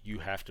body's like, you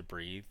have to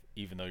breathe,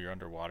 even though you're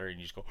underwater, and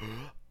you just go,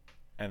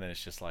 and then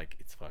it's just like,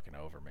 it's fucking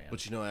over, man.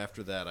 But, you know,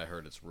 after that, I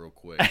heard it's real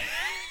quick.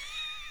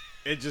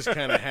 It just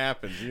kind of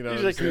happens, you know.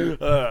 He's like,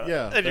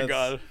 yeah. And you're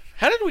gone.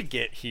 How did we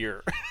get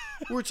here?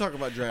 We were talking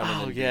about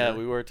drowning in beer. Yeah,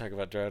 we were talking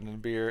about drowning in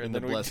beer. And the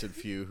blessed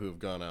few who have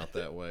gone out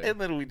that way.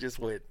 And then we just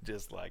went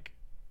like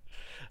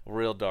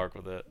real dark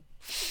with it.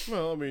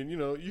 Well, I mean, you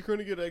know, you're going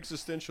to get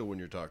existential when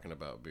you're talking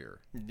about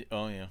beer.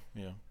 Oh, yeah.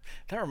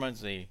 That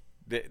reminds me,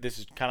 this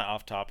is kind of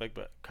off topic,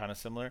 but kind of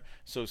similar.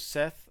 So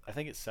I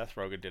think it's Seth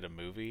Rogen did a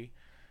movie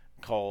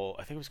called,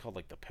 I think it was called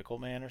like The Pickle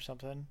Man or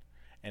something.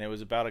 And it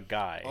was about a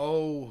guy.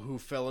 Oh, who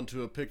fell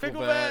into a pickle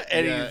vat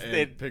and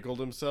he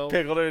pickled himself.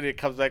 Pickled it, and it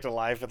comes back to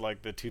life in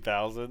like the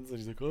 2000s. And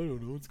he's like, I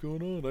don't know what's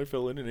going on. I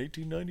fell in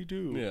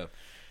 1892.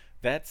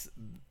 Yeah.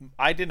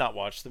 I did not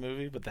watch the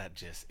movie, but that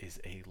just is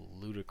a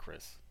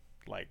ludicrous,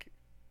 like,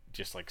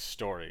 just like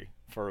story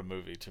for a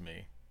movie to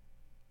me.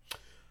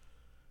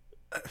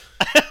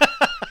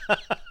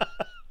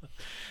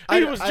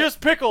 He was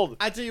just pickled.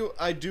 I tell you,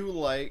 I do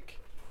like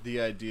the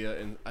idea,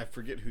 and I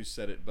forget who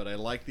said it, but I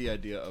like the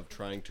idea of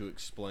trying to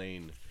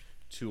explain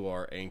to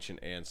our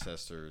ancient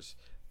ancestors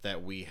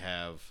that we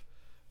have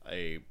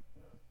a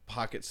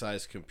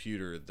pocket-sized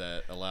computer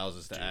that allows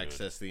us to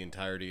access the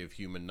entirety of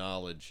human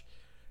knowledge,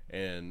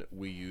 and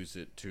we use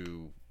it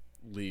to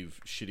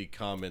leave shitty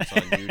comments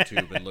on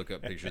YouTube and look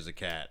up pictures of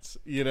cats,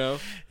 you know?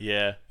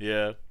 Yeah.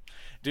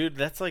 Dude,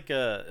 that's like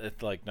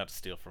not to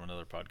steal from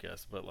another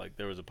podcast, but like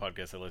there was a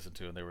podcast I listened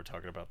to and they were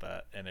talking about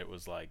that, and it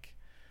was like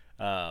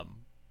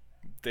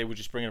they would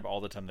just bring it up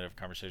all the time. They have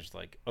conversations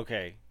like,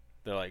 okay,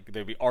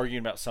 they'd be arguing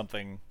about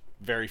something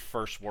very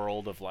first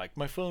world of like,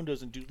 my phone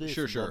doesn't do this,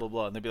 blah blah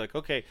blah, and they'd be like,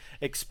 okay,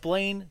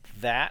 explain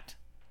that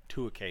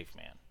to a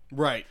caveman.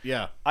 Right.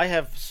 Yeah. I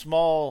have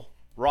small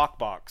rock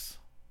box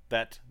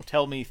that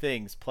tell me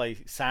things, play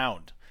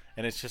sound,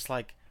 and it's just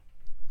like,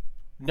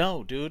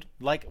 no, dude.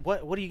 Like,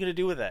 what are you gonna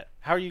do with that?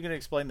 How are you gonna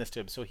explain this to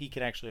him so he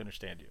can actually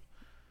understand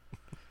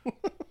you?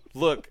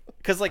 Look,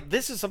 because like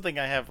this is something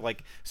I have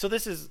like. So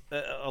this is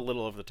a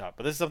little over the top,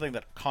 but this is something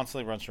that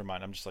constantly runs through my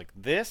mind. I'm just like,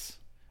 this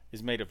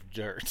is made of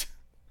dirt,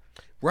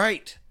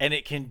 right? And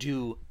it can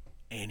do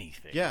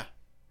anything. Yeah.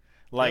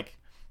 Like,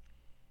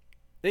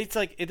 it's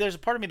like there's a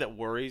part of me that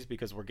worries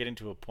because we're getting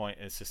to a point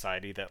in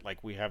society that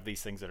like we have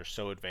these things that are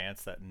so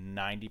advanced that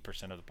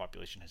 90% of the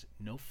population has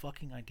no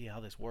fucking idea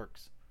how this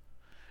works.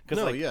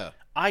 No, like, yeah.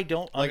 I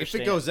don't understand. Like, if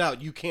it goes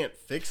out, you can't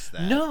fix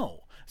that.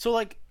 No. So,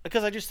 like,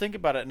 because I just think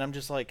about it, and I'm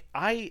just like,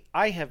 I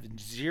have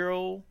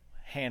zero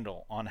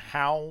handle on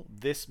how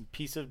this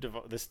piece of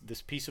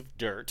this piece of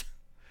dirt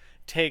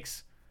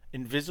takes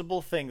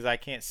invisible things I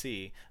can't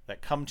see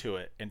that come to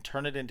it and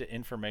turn it into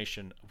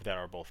information that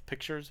are both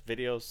pictures,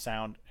 videos,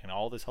 sound, and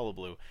all this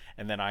hullabaloo,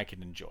 and then I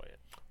can enjoy it.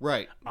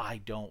 Right.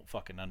 I don't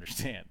fucking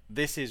understand.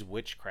 This is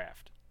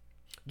witchcraft.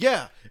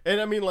 Yeah,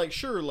 and I mean, like,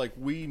 sure, like,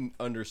 we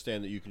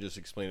understand that you can just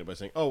explain it by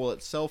saying, oh, well,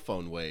 it's cell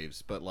phone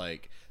waves, but,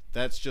 like,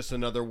 that's just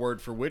another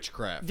word for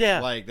witchcraft.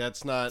 Yeah. Like,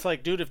 that's not... It's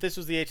like, dude, if this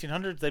was the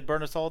 1800s, they'd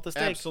burn us all at the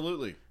stake.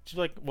 Absolutely. She's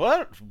like,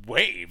 what?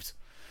 Waves?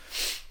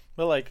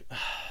 But, like,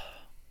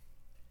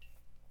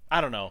 I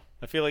don't know.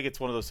 I feel like it's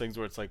one of those things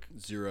where it's like...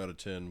 0 out of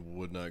 10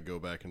 would not go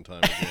back in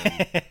time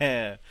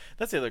again.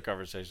 That's the other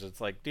conversation.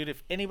 It's like, dude,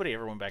 if anybody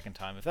ever went back in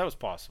time, if that was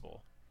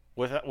possible...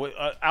 With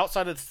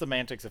outside of the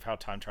semantics of how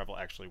time travel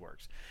actually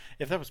works,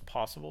 if that was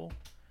possible,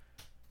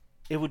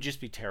 it would just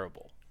be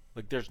terrible.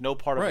 Like, there's no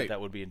part of it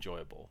that would be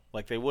enjoyable.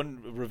 Like, they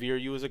wouldn't revere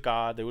you as a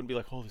god. They wouldn't be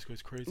like, oh, this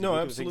guy's crazy. No,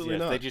 absolutely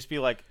not. They'd just be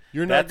like,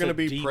 you're not going to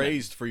be demon.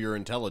 praised for your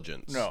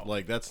intelligence. No.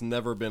 Like, that's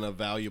never been a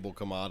valuable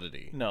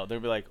commodity. No,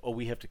 they'd be like, oh,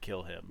 we have to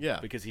kill him.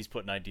 Yeah. Because he's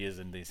putting ideas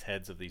in these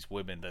heads of these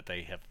women that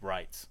they have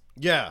rights.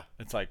 Yeah.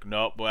 It's like,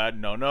 nope,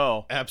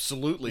 no.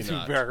 Absolutely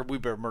not. We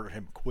better murder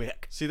him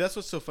quick. See, that's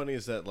what's so funny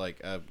is that, like,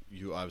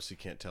 you obviously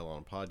can't tell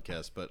on a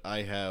podcast, but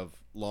I have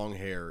long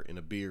hair and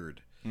a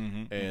beard.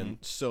 And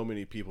so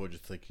many people are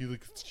just like, you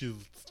look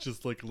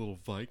just like a little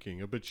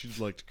Viking. I bet you'd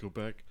like to go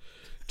back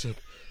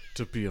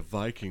to be a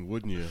Viking,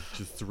 wouldn't you?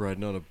 Just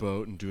riding on a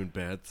boat and doing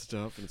bad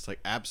stuff. And it's like,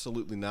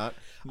 absolutely not.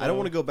 No. I don't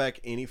want to go back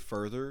any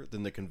further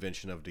than the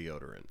convention of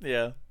deodorant.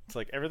 Yeah. It's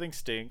like, everything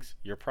stinks.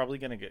 You're probably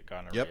going to get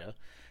gonorrhea. Yep.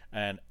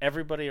 And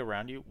everybody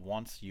around you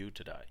wants you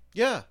to die.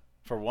 Yeah.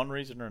 For one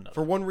reason or another.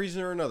 For one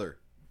reason or another.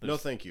 No,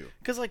 thank you.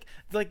 Because like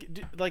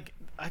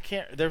I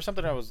can't. There was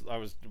something I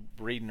was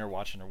reading or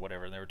watching or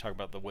whatever, and they were talking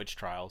about the witch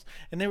trials,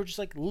 and they were just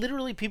like,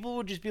 literally, people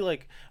would just be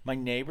like, my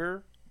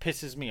neighbor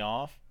pisses me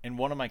off, and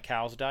one of my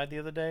cows died the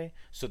other day,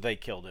 so they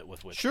killed it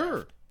with witchcraft.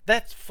 Sure.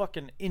 That's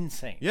fucking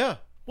insane. Yeah.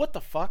 What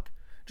the fuck?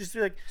 Just be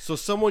like, so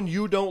someone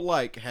you don't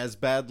like has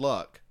bad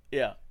luck.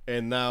 Yeah.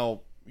 And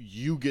now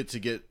you get to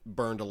get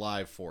burned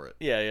alive for it.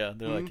 Yeah.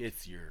 They're like,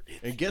 it's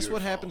and guess your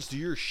what fault. happens to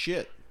your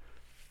shit?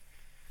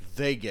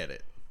 They get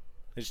it.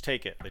 They just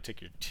take it. They take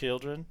your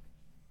children.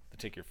 They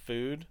take your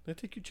food. They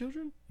take your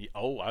children? Yeah,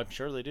 oh, I'm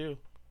sure they do.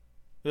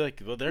 They're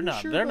like, well, they're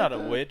not. Sure They're not a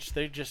witch.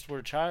 They just were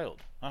a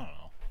child. I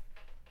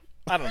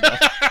don't know.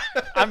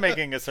 I'm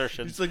making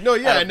assertions. It's like, no,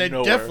 yeah, and they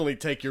nowhere. definitely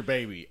take your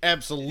baby.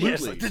 Absolutely. Yeah,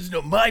 it's like, this is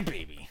not my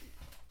baby.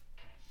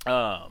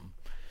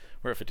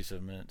 We're at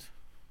 57 minutes.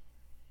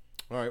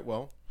 All right,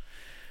 well,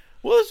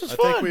 this was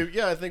fun.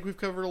 I think we've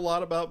covered a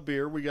lot about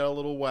beer. We got a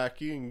little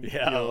wacky and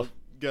got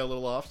a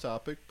little off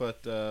topic,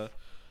 but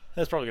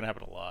that's probably gonna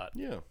happen a lot.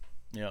 Yeah.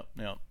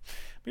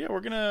 But yeah,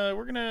 we're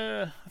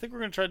gonna. I think we're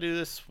gonna try to do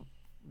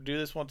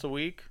this once a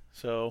week.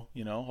 So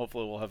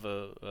hopefully we'll have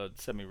a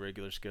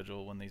semi-regular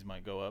schedule when these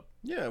might go up.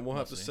 Yeah, and we'll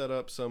have to set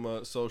up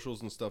some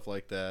socials and stuff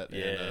like that.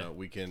 Yeah. And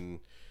we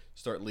can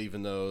start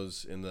leaving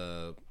those in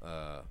the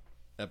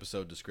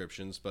episode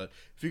descriptions. But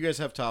if you guys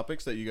have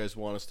topics that you guys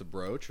want us to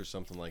broach or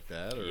something like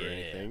that or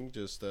anything,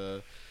 just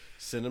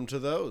send them to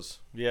those.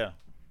 Yeah.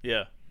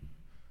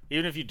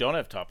 Even if you don't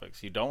have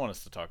topics you don't want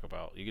us to talk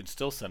about, you can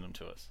still send them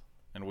to us,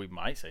 and we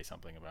might say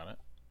something about it.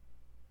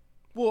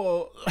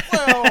 Well,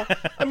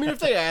 I mean, if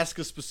they ask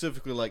us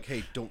specifically, like,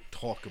 hey, don't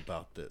talk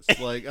about this.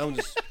 Like,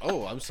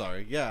 I'm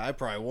sorry. Yeah, I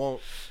probably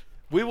won't.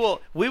 We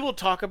will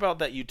talk about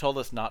that you told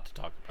us not to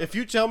talk about. If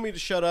you tell me to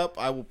shut up,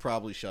 I will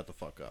probably shut the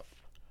fuck up.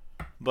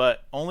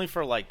 But only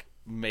for, like,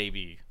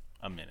 maybe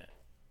a minute.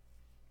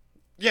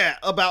 Yeah,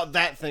 about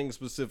that thing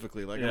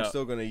specifically. Like, I'm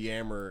still going to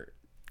yammer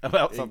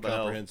about something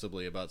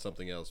incomprehensibly about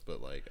something else,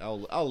 but like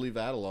I'll leave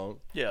that alone.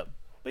 Yeah,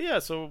 but yeah,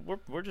 so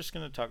we're just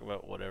gonna talk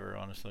about whatever,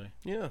 honestly.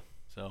 Yeah.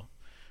 So,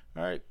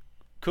 all right,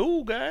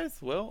 cool guys.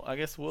 Well, I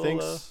guess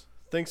we'll.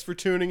 Thanks for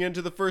tuning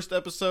into the first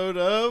episode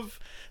of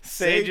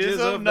Sages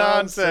of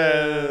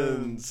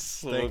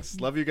Nonsense. Thanks.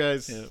 Love you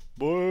guys. Yeah.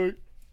 Bye.